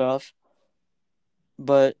coworkers and stuff.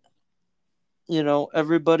 But you know,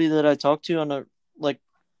 everybody that I talk to on a like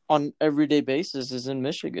on everyday basis is in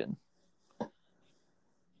Michigan.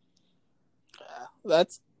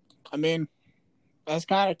 that's, I mean, that's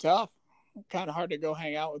kind of tough. Kind of hard to go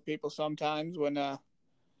hang out with people sometimes when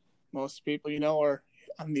most people are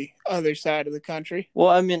on the other side of the country. Well,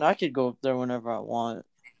 I mean, I could go up there whenever I want.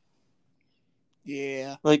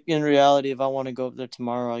 Yeah, Like in reality, if I want to go up there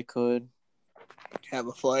tomorrow, I could. have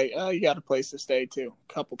a flight. Oh, you got a place to stay too.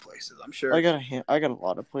 A couple places, I'm sure. I got a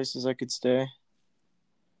lot of places I could stay.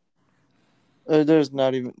 That's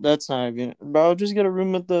not even. But I'll just get a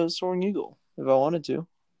room at the Soaring Eagle if I wanted to.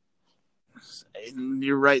 And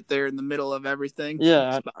you're right there in the middle of everything.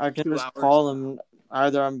 Yeah, I can 2 just hours. call them.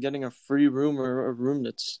 Either I'm getting a free room or a room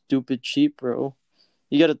that's stupid cheap, bro.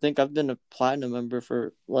 You got to think I've been a platinum member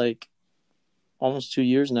for like almost 2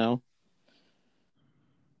 years now.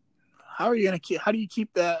 How are you gonna keep? How do you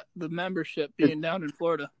keep the membership being down in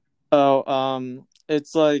Florida?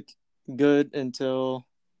 It's like good until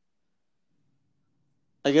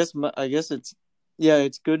I guess it's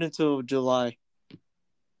good until July.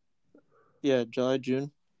 Yeah, July,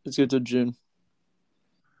 June. It's good till June.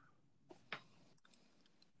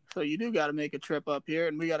 So you do got to make a trip up here,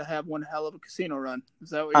 and we got to have one hell of a casino run. Is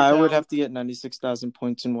that what you're I telling would me? have to get 96,000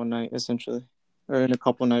 points in one night, essentially, or in a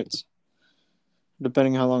couple nights,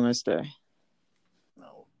 depending how long I stay.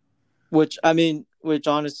 No. Which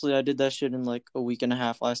honestly, I did that shit in like a week and a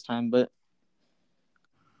half last time, but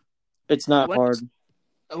it's not hard.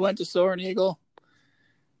 I went to Soaring Eagle.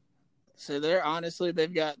 So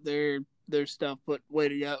they've got their stuff put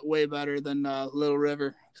way better than Little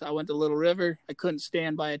River. So I went to Little River. I couldn't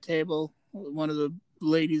stand by a table. One of the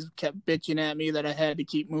ladies kept bitching at me that I had to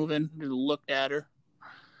keep moving. Just looked at her.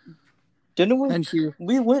 Didn't we?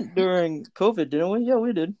 We went during COVID, didn't we? Yeah,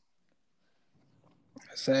 we did.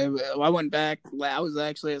 So I went back. I was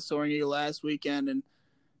actually at Soaring Eagle last weekend, and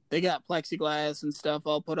they got plexiglass and stuff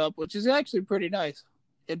all put up, which is actually pretty nice.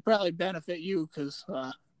 It'd probably benefit you because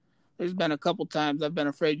there's been a couple times I've been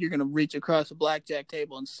afraid you're going to reach across a blackjack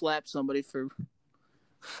table and slap somebody for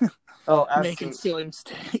making silly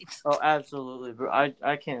mistakes. Oh, absolutely, bro.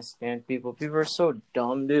 I can't stand people. People are so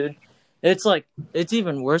dumb, dude. It's like, it's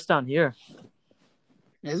even worse down here.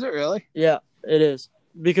 Is it really? Yeah, it is.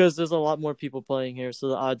 Because there's a lot more people playing here, so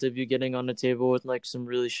the odds of you getting on a table with like some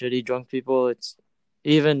really shitty drunk people, it's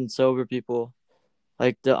even sober people.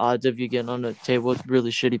 Like the odds of you getting on a table with really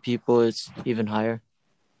shitty people, it's even higher.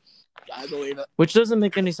 I believe it. Which doesn't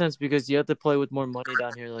make any sense because you have to play with more money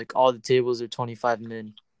down here. Like all the tables are 25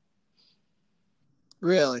 min.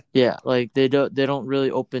 Really? Yeah, like they don't really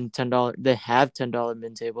open $10. They have $10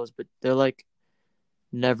 min tables, but they're like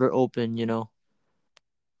never open, you know.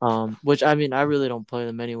 Which I mean, I really don't play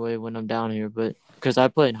them anyway when I'm down here, but because I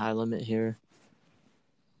play in high limit here.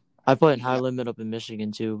 I play in high limit up in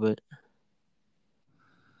Michigan too, but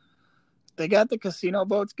they got the casino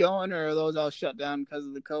boats going, or are those all shut down because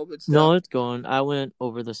of the COVID stuff? No, it's going. I went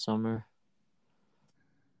over the summer.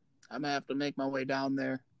 I'm gonna have to make my way down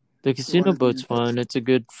there. The casino boat's fun. It's a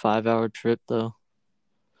good 5-hour trip though.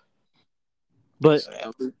 But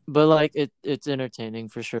like it's entertaining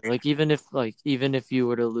for sure. Like even if you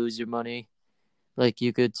were to lose your money, like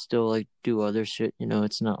you could still like do other shit. You know,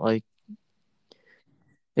 it's not like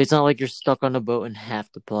you're stuck on a boat and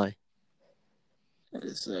have to play.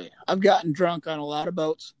 I've gotten drunk on a lot of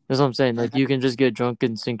boats. That's what I'm saying. Like you can just get drunk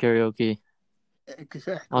and sing karaoke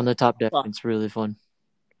on the top deck. It's really fun.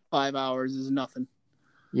 5 hours is nothing.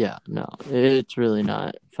 Yeah, no, it's really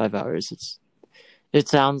not 5 hours. It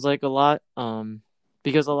sounds like a lot,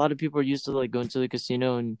 because a lot of people are used to like going to the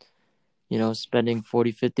casino and, you know, spending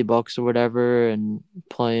 $40-$50 or whatever and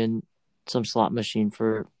playing some slot machine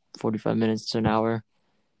for 45 minutes to an hour.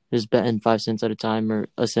 Just betting 5 cents at a time or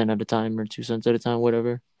a cent at a time or 2 cents at a time,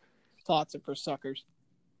 whatever. Thoughts are for suckers.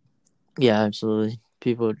 Yeah, absolutely.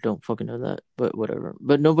 People don't fucking know that, but whatever.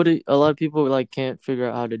 But a lot of people like can't figure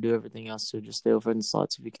out how to do everything else, so just stay over in the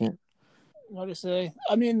slots if you can't. What to say?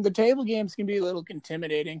 I mean, the table games can be a little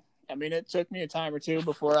intimidating. I mean, it took me a time or two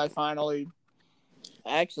before I finally.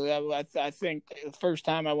 Actually, I think the first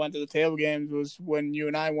time I went to the table games was when you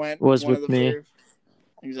and I went. Was one with of the me. first.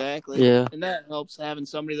 Exactly. Yeah. And that helps having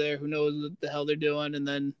somebody there who knows what the hell they're doing, and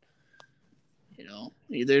then, you know,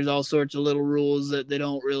 there's all sorts of little rules that they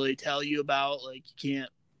don't really tell you about. Like you can't,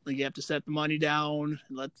 like you have to set the money down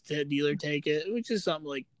and let the dealer take it, which is something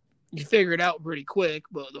like you figure it out pretty quick.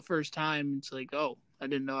 But the first time, it's like, oh, I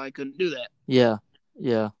didn't know I couldn't do that. Yeah.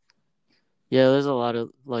 There's a lot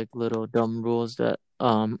of like little dumb rules that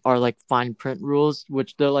are like fine print rules,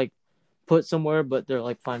 which they're like put somewhere, but they're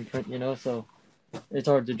like fine print, you know. So it's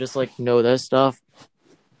hard to just like know that stuff.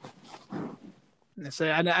 And I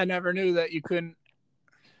say I never knew that you couldn't.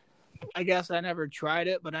 I guess I never tried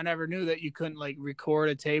it, but I never knew that you couldn't like record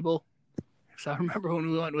a table. So I remember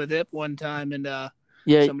when we went with IP one time, and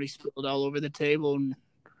somebody spilled all over the table, and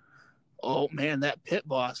oh man, that pit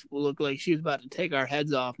boss looked like she was about to take our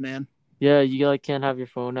heads off, man. Yeah, you like can't have your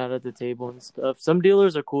phone out at the table and stuff. Some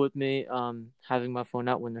dealers are cool with me having my phone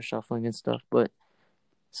out when they're shuffling and stuff, but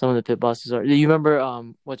some of the pit bosses are. You remember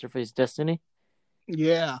what's her face, Destiny?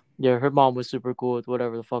 Yeah. Yeah, her mom was super cool with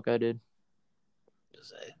whatever the fuck I did.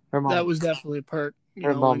 Her mom, that was definitely a perk.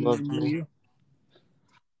 Her mom loved me.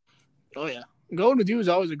 Oh yeah. Going with you was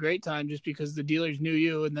always a great time just because the dealers knew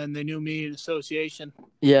you and then they knew me in association.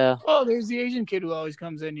 Yeah. Oh, there's the Asian kid who always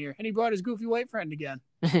comes in here. And he brought his goofy white friend again.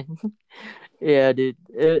 Yeah, dude.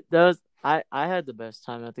 I had the best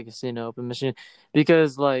time at the casino open machine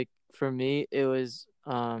because like for me it was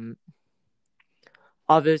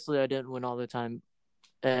obviously I didn't win all the time,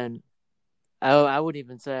 and I wouldn't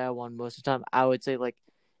even say I won most of the time. I would say like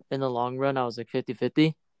in the long run I was like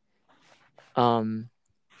 50-50.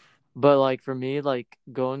 But like for me, like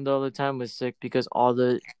going all the time was sick because all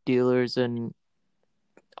the dealers and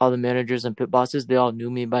all the managers and pit bosses, they all knew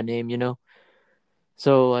me by name, you know?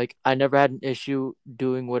 So like I never had an issue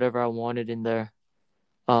doing whatever I wanted in there.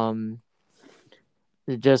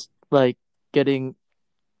 Just like getting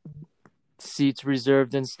seats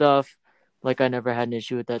reserved and stuff. Like I never had an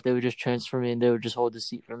issue with that. They would just transfer me and they would just hold the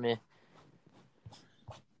seat for me.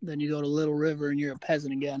 Then you go to Little River and you're a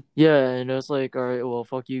peasant again. Yeah, and it was like, all right, well,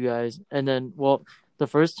 fuck you guys. And then, well, the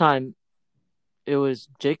first time it was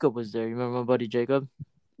Jacob was there. You remember my buddy Jacob?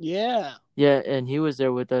 Yeah. Yeah, and he was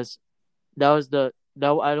there with us. I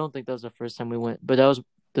don't think that was the first time we went, but that was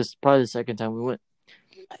probably the second time we went.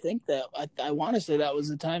 I think that I want to say that was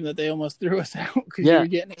the time that they almost threw us out because you were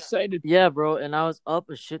getting excited. Yeah, bro, and I was up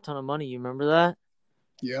a shit ton of money. You remember that?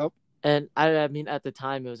 Yep. And I mean, at the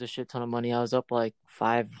time, it was a shit ton of money. I was up like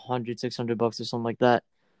 $500-$600 or something like that.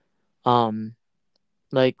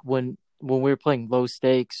 Like when we were playing low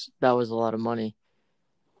stakes, that was a lot of money.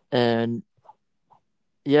 And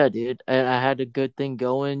yeah, dude, and I had a good thing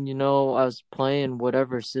going. You know, I was playing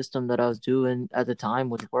whatever system that I was doing at the time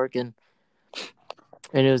was working,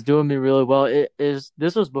 and it was doing me really well.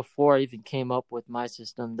 This was before I even came up with my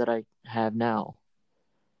system that I have now,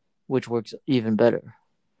 which works even better.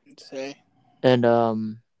 Say. And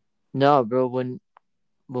no, bro, when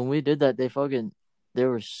we did that, they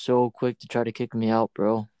were so quick to try to kick me out,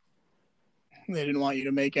 bro. They didn't want you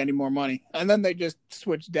to make any more money, and then they just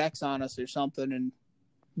switched decks on us or something, and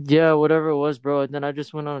yeah, whatever it was, bro. And then I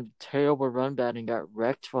just went on a terrible run bat and got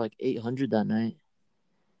wrecked for like 800 that night.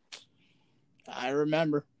 I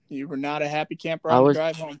remember. You were not a happy camper on the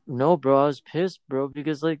drive home. No, bro, I was pissed, bro,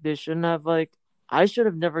 because like they shouldn't have I should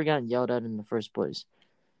have never gotten yelled at in the first place.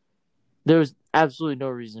 There was absolutely no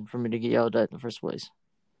reason for me to get yelled at in the first place.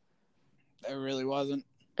 There really wasn't.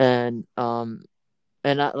 And and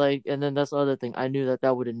then that's the other thing. I knew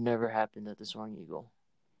that would have never happened at the Soaring Eagle.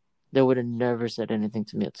 They would have never said anything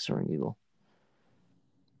to me at the Soaring Eagle.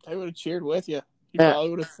 They would have cheered with you. You probably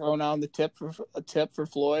would have thrown down a tip for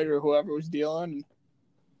Floyd or whoever was dealing.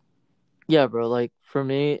 Yeah, bro. Like for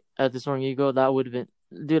me at the Soaring Eagle, that would have been,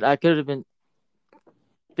 dude. I could have been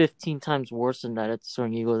 15 times worse than that at the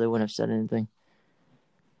Soaring Eagle. They wouldn't have said anything.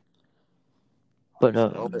 But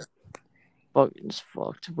fuck, it's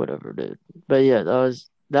fucked. Whatever, dude. But yeah,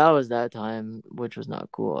 that was that time, which was not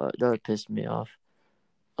cool. That pissed me off.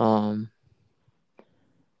 But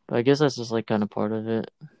I guess that's just like kind of part of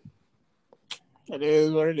it. It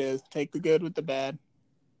is what it is. Take the good with the bad.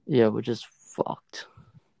 Yeah, which is fucked.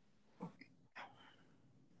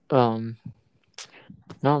 No,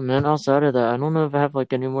 man. Outside of that, I don't know if I have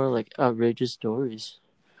like any more like outrageous stories.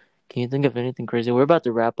 Can you think of anything crazy? We're about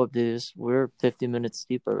to wrap up this. We're 50 minutes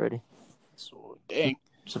deep already. So dang.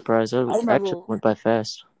 I'm surprised. That actually went by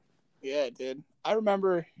fast. Yeah, it did. I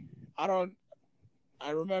remember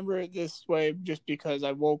it this way just because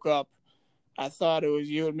I woke up. I thought it was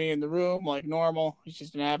you and me in the room like normal. It's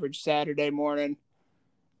just an average Saturday morning.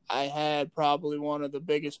 I had probably one of the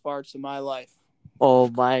biggest farts of my life. Oh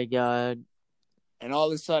my god. And all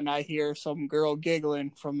of a sudden I hear some girl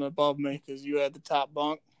giggling from above me because you had the top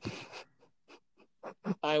bunk.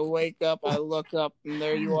 I wake up, I look up, and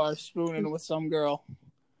there you are spooning with some girl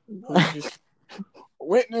who just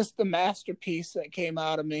witnessed the masterpiece that came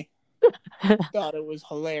out of me. Thought it was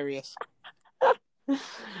hilarious.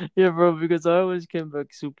 Yeah, bro, because I always came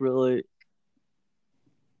back super late.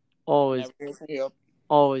 Always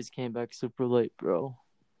came back super late, bro.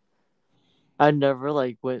 I never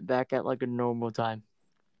like went back at like a normal time.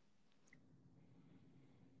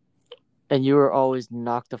 And you were always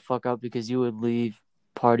knocked the fuck out because you would leave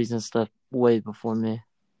parties and stuff way before me.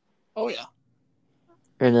 Oh yeah.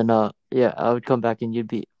 And then yeah, I would come back and you'd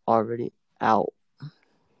be already out.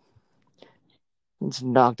 Just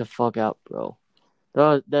knocked the fuck out, bro.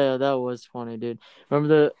 That was funny, dude.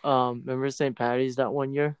 Remember St. Patty's that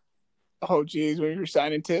one year? Oh geez, when you were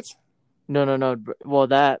signing tits? No. Well,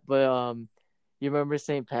 that, but you remember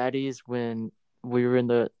St. Patty's when we were in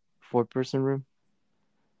the 4-person room?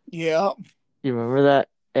 Yeah. You remember that?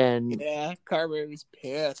 And yeah, Carver was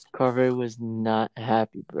pissed. Carver was not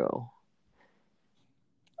happy, bro.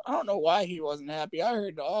 I don't know why he wasn't happy. I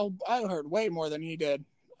heard way more than he did.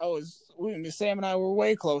 Sam and I were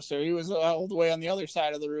way closer. He was all the way on the other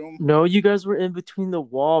side of the room. No, you guys were in between the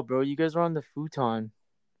wall, bro. You guys were on the futon.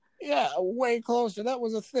 Yeah, way closer. That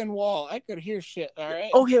was a thin wall. I could hear shit, all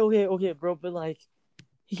right? Okay, bro. But, like,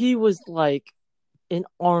 he was, like, an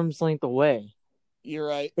arm's length away. You're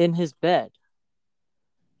right. In his bed.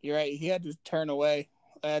 You're right. He had to turn away.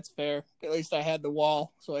 That's fair. At least I had the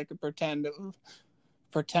wall, so I could pretend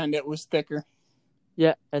it was thicker.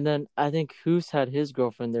 Yeah, and then I think Hoos had his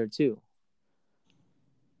girlfriend there, too.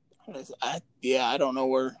 I don't know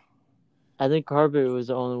where. I think Carver was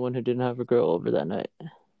the only one who didn't have a girl over that night.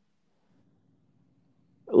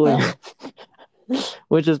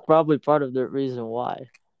 Which is probably part of the reason why.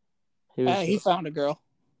 He found a girl.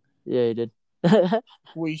 Yeah, he did.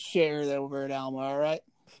 We shared over at Alma, all right?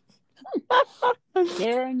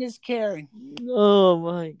 Sharing is caring. Oh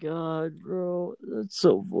my god, bro. That's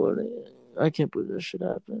so funny. I can't believe this shit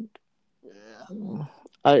happened. Yeah.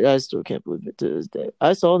 I still can't believe it to this day.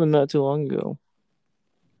 I saw them not too long ago.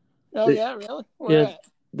 Oh, yeah, really? Where at?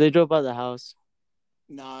 They drove by the house.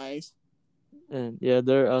 Nice. And yeah,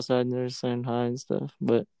 they're outside and they're saying hi and stuff.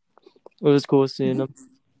 But it was cool seeing them.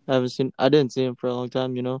 I didn't see them for a long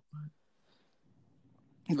time, you know?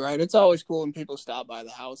 Right. It's always cool when people stop by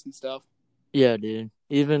the house and stuff. Yeah, dude.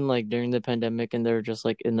 Even like during the pandemic and they're just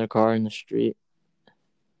like in their car in the street.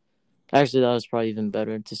 Actually, that was probably even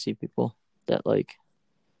better to see people that like,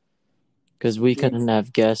 because we couldn't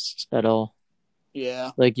have guests at all.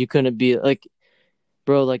 Yeah. Like you couldn't be like,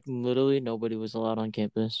 bro, like literally nobody was allowed on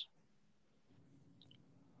campus.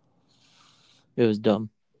 It was dumb.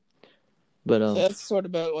 But that's sort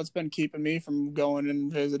of what's been keeping me from going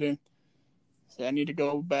and visiting. So I need to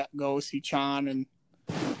go see Chan and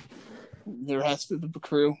the rest of the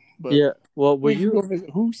crew. But yeah, well, were you go visit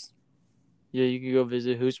Hoos? Yeah, you could go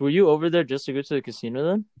visit Hoos. Were you over there just to go to the casino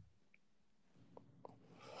then?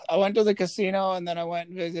 I went to the casino and then I went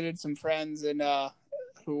and visited some friends and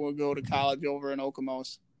who will go to college over in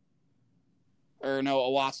Okemos. Or no,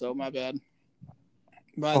 Owasso, my bad.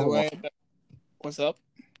 By the way, what's up?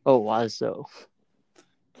 Owasso.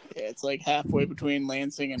 Yeah, it's like halfway between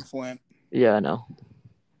Lansing and Flint. Yeah, I know.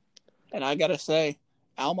 And I gotta say,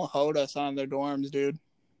 Alma hoed us on their dorms, dude.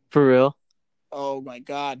 For real? Oh my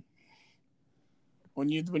god. When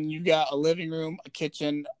you got a living room, a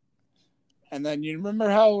kitchen, and then you remember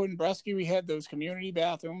how in Brusky we had those community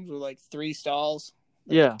bathrooms with like 3 stalls?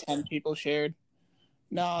 Yeah. 10 people shared.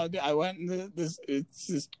 No, I went in it's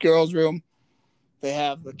this girl's room. They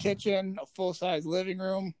have the kitchen, a full-size living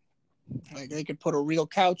room. Like they could put a real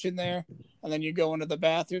couch in there. And then you go into the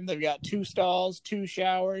bathroom. They've got 2 stalls, 2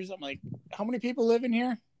 showers. I'm like, how many people live in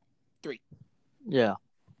here? 3. Yeah.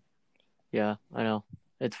 Yeah, I know.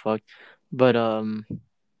 It's fucked. But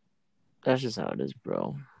that's just how it is,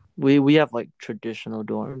 bro. We have like traditional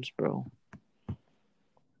dorms, bro.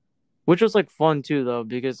 Which was like fun too though,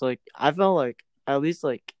 because like I felt like at least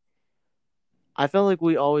like I felt like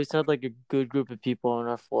we always had like a good group of people on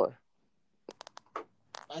our floor.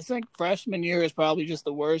 I think freshman year is probably just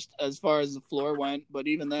the worst as far as the floor went. But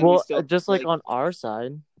even then, we Well, still just like on our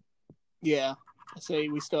side. yeah. I say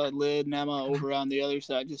we still had Lyd and Emma over on the other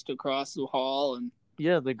side, just across the hall, and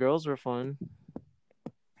Yeah, the girls were fun. I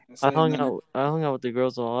I say, and hung then out. I hung out with the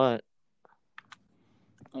girls a lot.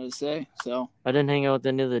 I would say so. I didn't hang out with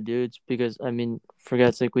any of the dudes because I mean, for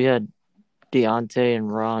God's sake, we had Deontay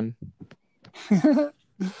and Ron,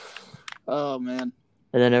 Oh man,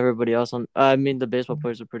 and then everybody else on. I mean, the baseball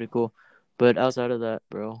players are pretty cool, but outside of that,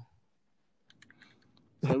 bro.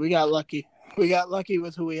 so we got lucky. We got lucky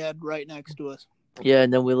with who we had right next to us Yeah,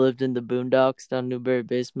 and then we lived in the boondocks down Newberry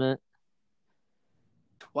basement.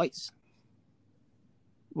 twice.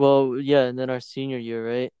 Well, yeah, and then our senior year,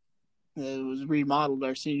 right? It was remodeled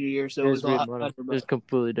our senior year, so It it was was a lot remodeled. better. It was But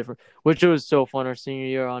completely different, which it was so fun our senior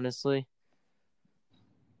year. Honestly,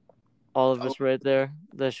 all of oh, us right there.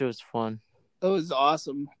 That shit was fun. it was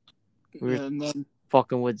awesome. We were And then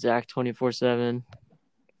fucking with Zach 24/7.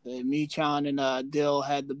 me, Chan, and Dill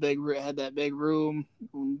had that big room.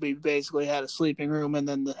 We basically had a sleeping room and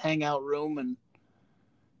then the hangout room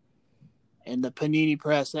and the panini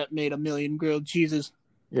press that made a million grilled cheeses.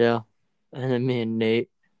 Yeah, and then me and Nate.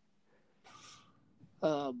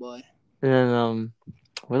 Oh boy. And then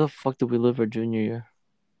where the fuck did we live our junior year?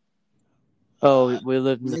 Oh, we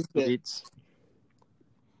lived in the Nisbet. suites.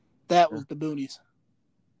 That Yeah. was the boonies.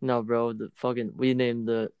 No, bro, the fucking we named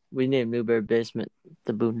Newberry basement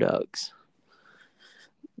the Boondocks.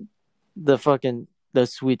 The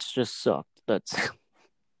suites just sucked. That's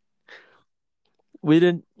we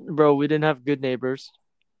didn't have good neighbors,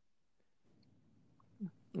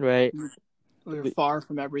 right? We were We, far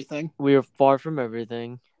from everything. we were far from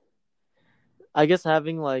everything. I guess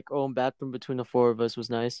having like our own bathroom between the four of us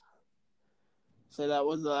was nice. So that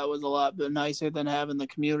was a lot bit nicer than having the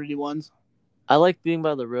community ones. I like being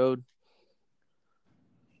by the road.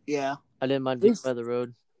 Yeah. I didn't mind being by the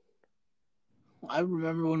road. I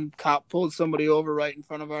remember when cop pulled somebody over right in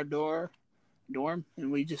front of our dorm,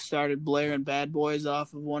 and we just started blaring Bad Boys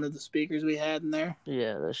off of one of the speakers we had in there.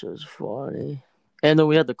 Yeah, that shit was funny. And then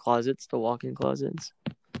we had the closets, the walk-in closets.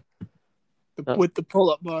 With the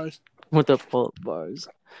pull-up bars. With the pull-up bars.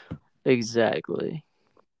 Exactly.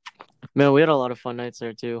 Man, we had a lot of fun nights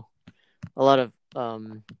there too. A lot of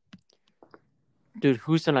dude,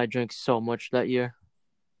 Hoos and I drank so much that year.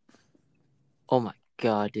 Oh my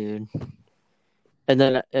god, dude. And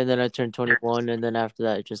then I turned 21, and then after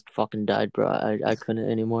that, it just fucking died, bro. I couldn't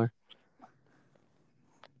anymore.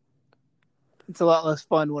 It's a lot less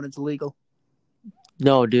fun when it's legal.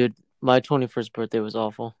 No, dude, my 21st birthday was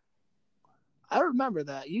awful. I remember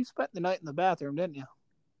that. You spent the night in the bathroom, didn't you?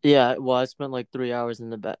 Yeah, well, I spent like 3 hours in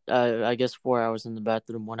the bath. I guess 4 hours in the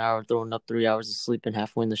bathroom, 1 hour throwing up, 3 hours of sleep, and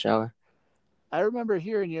halfway in the shower. I remember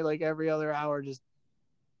hearing you like every other hour just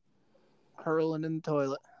hurling in the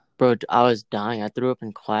toilet. Bro, I was dying. I threw up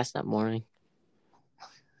in class that morning.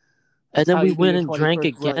 That's And then how we you do went your and drank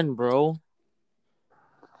 21st again, right. bro.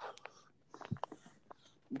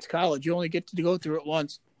 It's college. You only get to go through it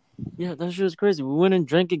once. Yeah, that shit was crazy. We went and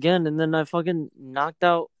drank again, and then I fucking knocked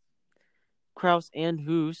out Kraus and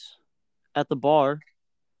Hoos at the bar.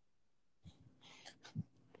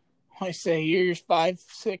 I say, you're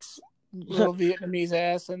 5'6" little Vietnamese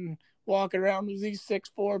ass and walking around with these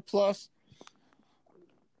 6'4" plus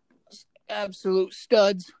absolute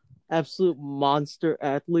studs. Absolute monster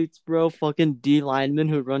athletes, bro. Fucking D linemen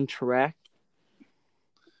who run track.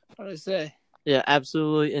 What do I say? Yeah,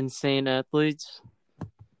 absolutely insane athletes.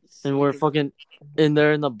 And we're fucking in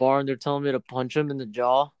there in the bar, and they're telling me to punch him in the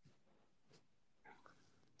jaw.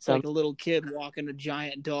 It's like a little kid walking a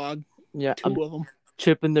giant dog. Yeah, two of them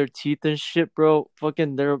chipping their teeth and shit, bro.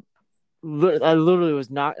 Fucking, I literally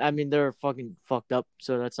was not. I mean, they're fucking fucked up,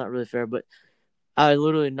 so that's not really fair. But I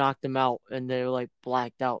literally knocked them out, and they were like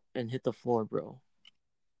blacked out and hit the floor, bro.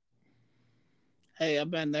 Hey,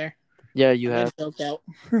 I've been there. Yeah, you have. Out.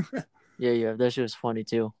 Yeah, you have. That shit was funny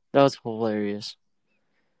too. That was hilarious.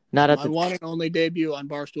 Not at my one and only debut on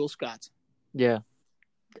Barstool Scots. Yeah,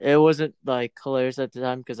 it wasn't like hilarious at the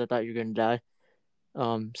time because I thought you were gonna die.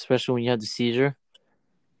 Especially when you had the seizure.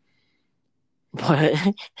 But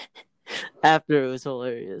after it was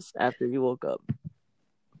hilarious. After he woke up.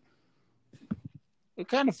 It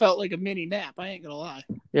kind of felt like a mini nap. I ain't gonna lie.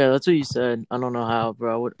 Yeah, that's what you said. I don't know how,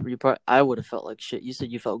 bro. I would have felt like shit. You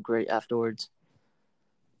said you felt great afterwards.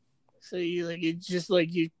 So you like it's just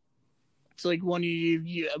like you. It's like when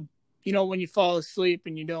you know when you fall asleep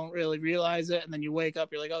and you don't really realize it, and then you wake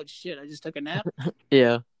up, you're like, oh shit, I just took a nap.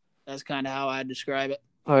 Yeah. That's kind of how I describe it.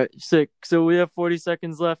 All right, sick. So we have 40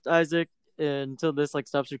 seconds left, Isaac, until this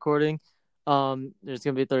stops recording. There's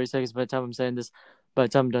gonna be 30 seconds by the time I'm saying this. By the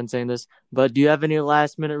time I'm done saying this, but do you have any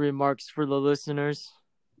last minute remarks for the listeners?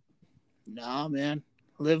 Nah, man,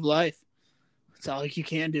 live life. That's all you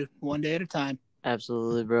can do, one day at a time.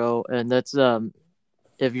 Absolutely, bro. And that's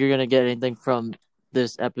if you're gonna get anything from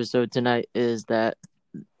this episode tonight, is that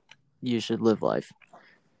you should live life.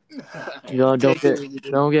 Don't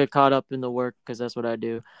get caught up in the work because that's what I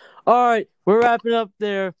do. All right, we're wrapping up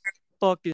there. Fucking.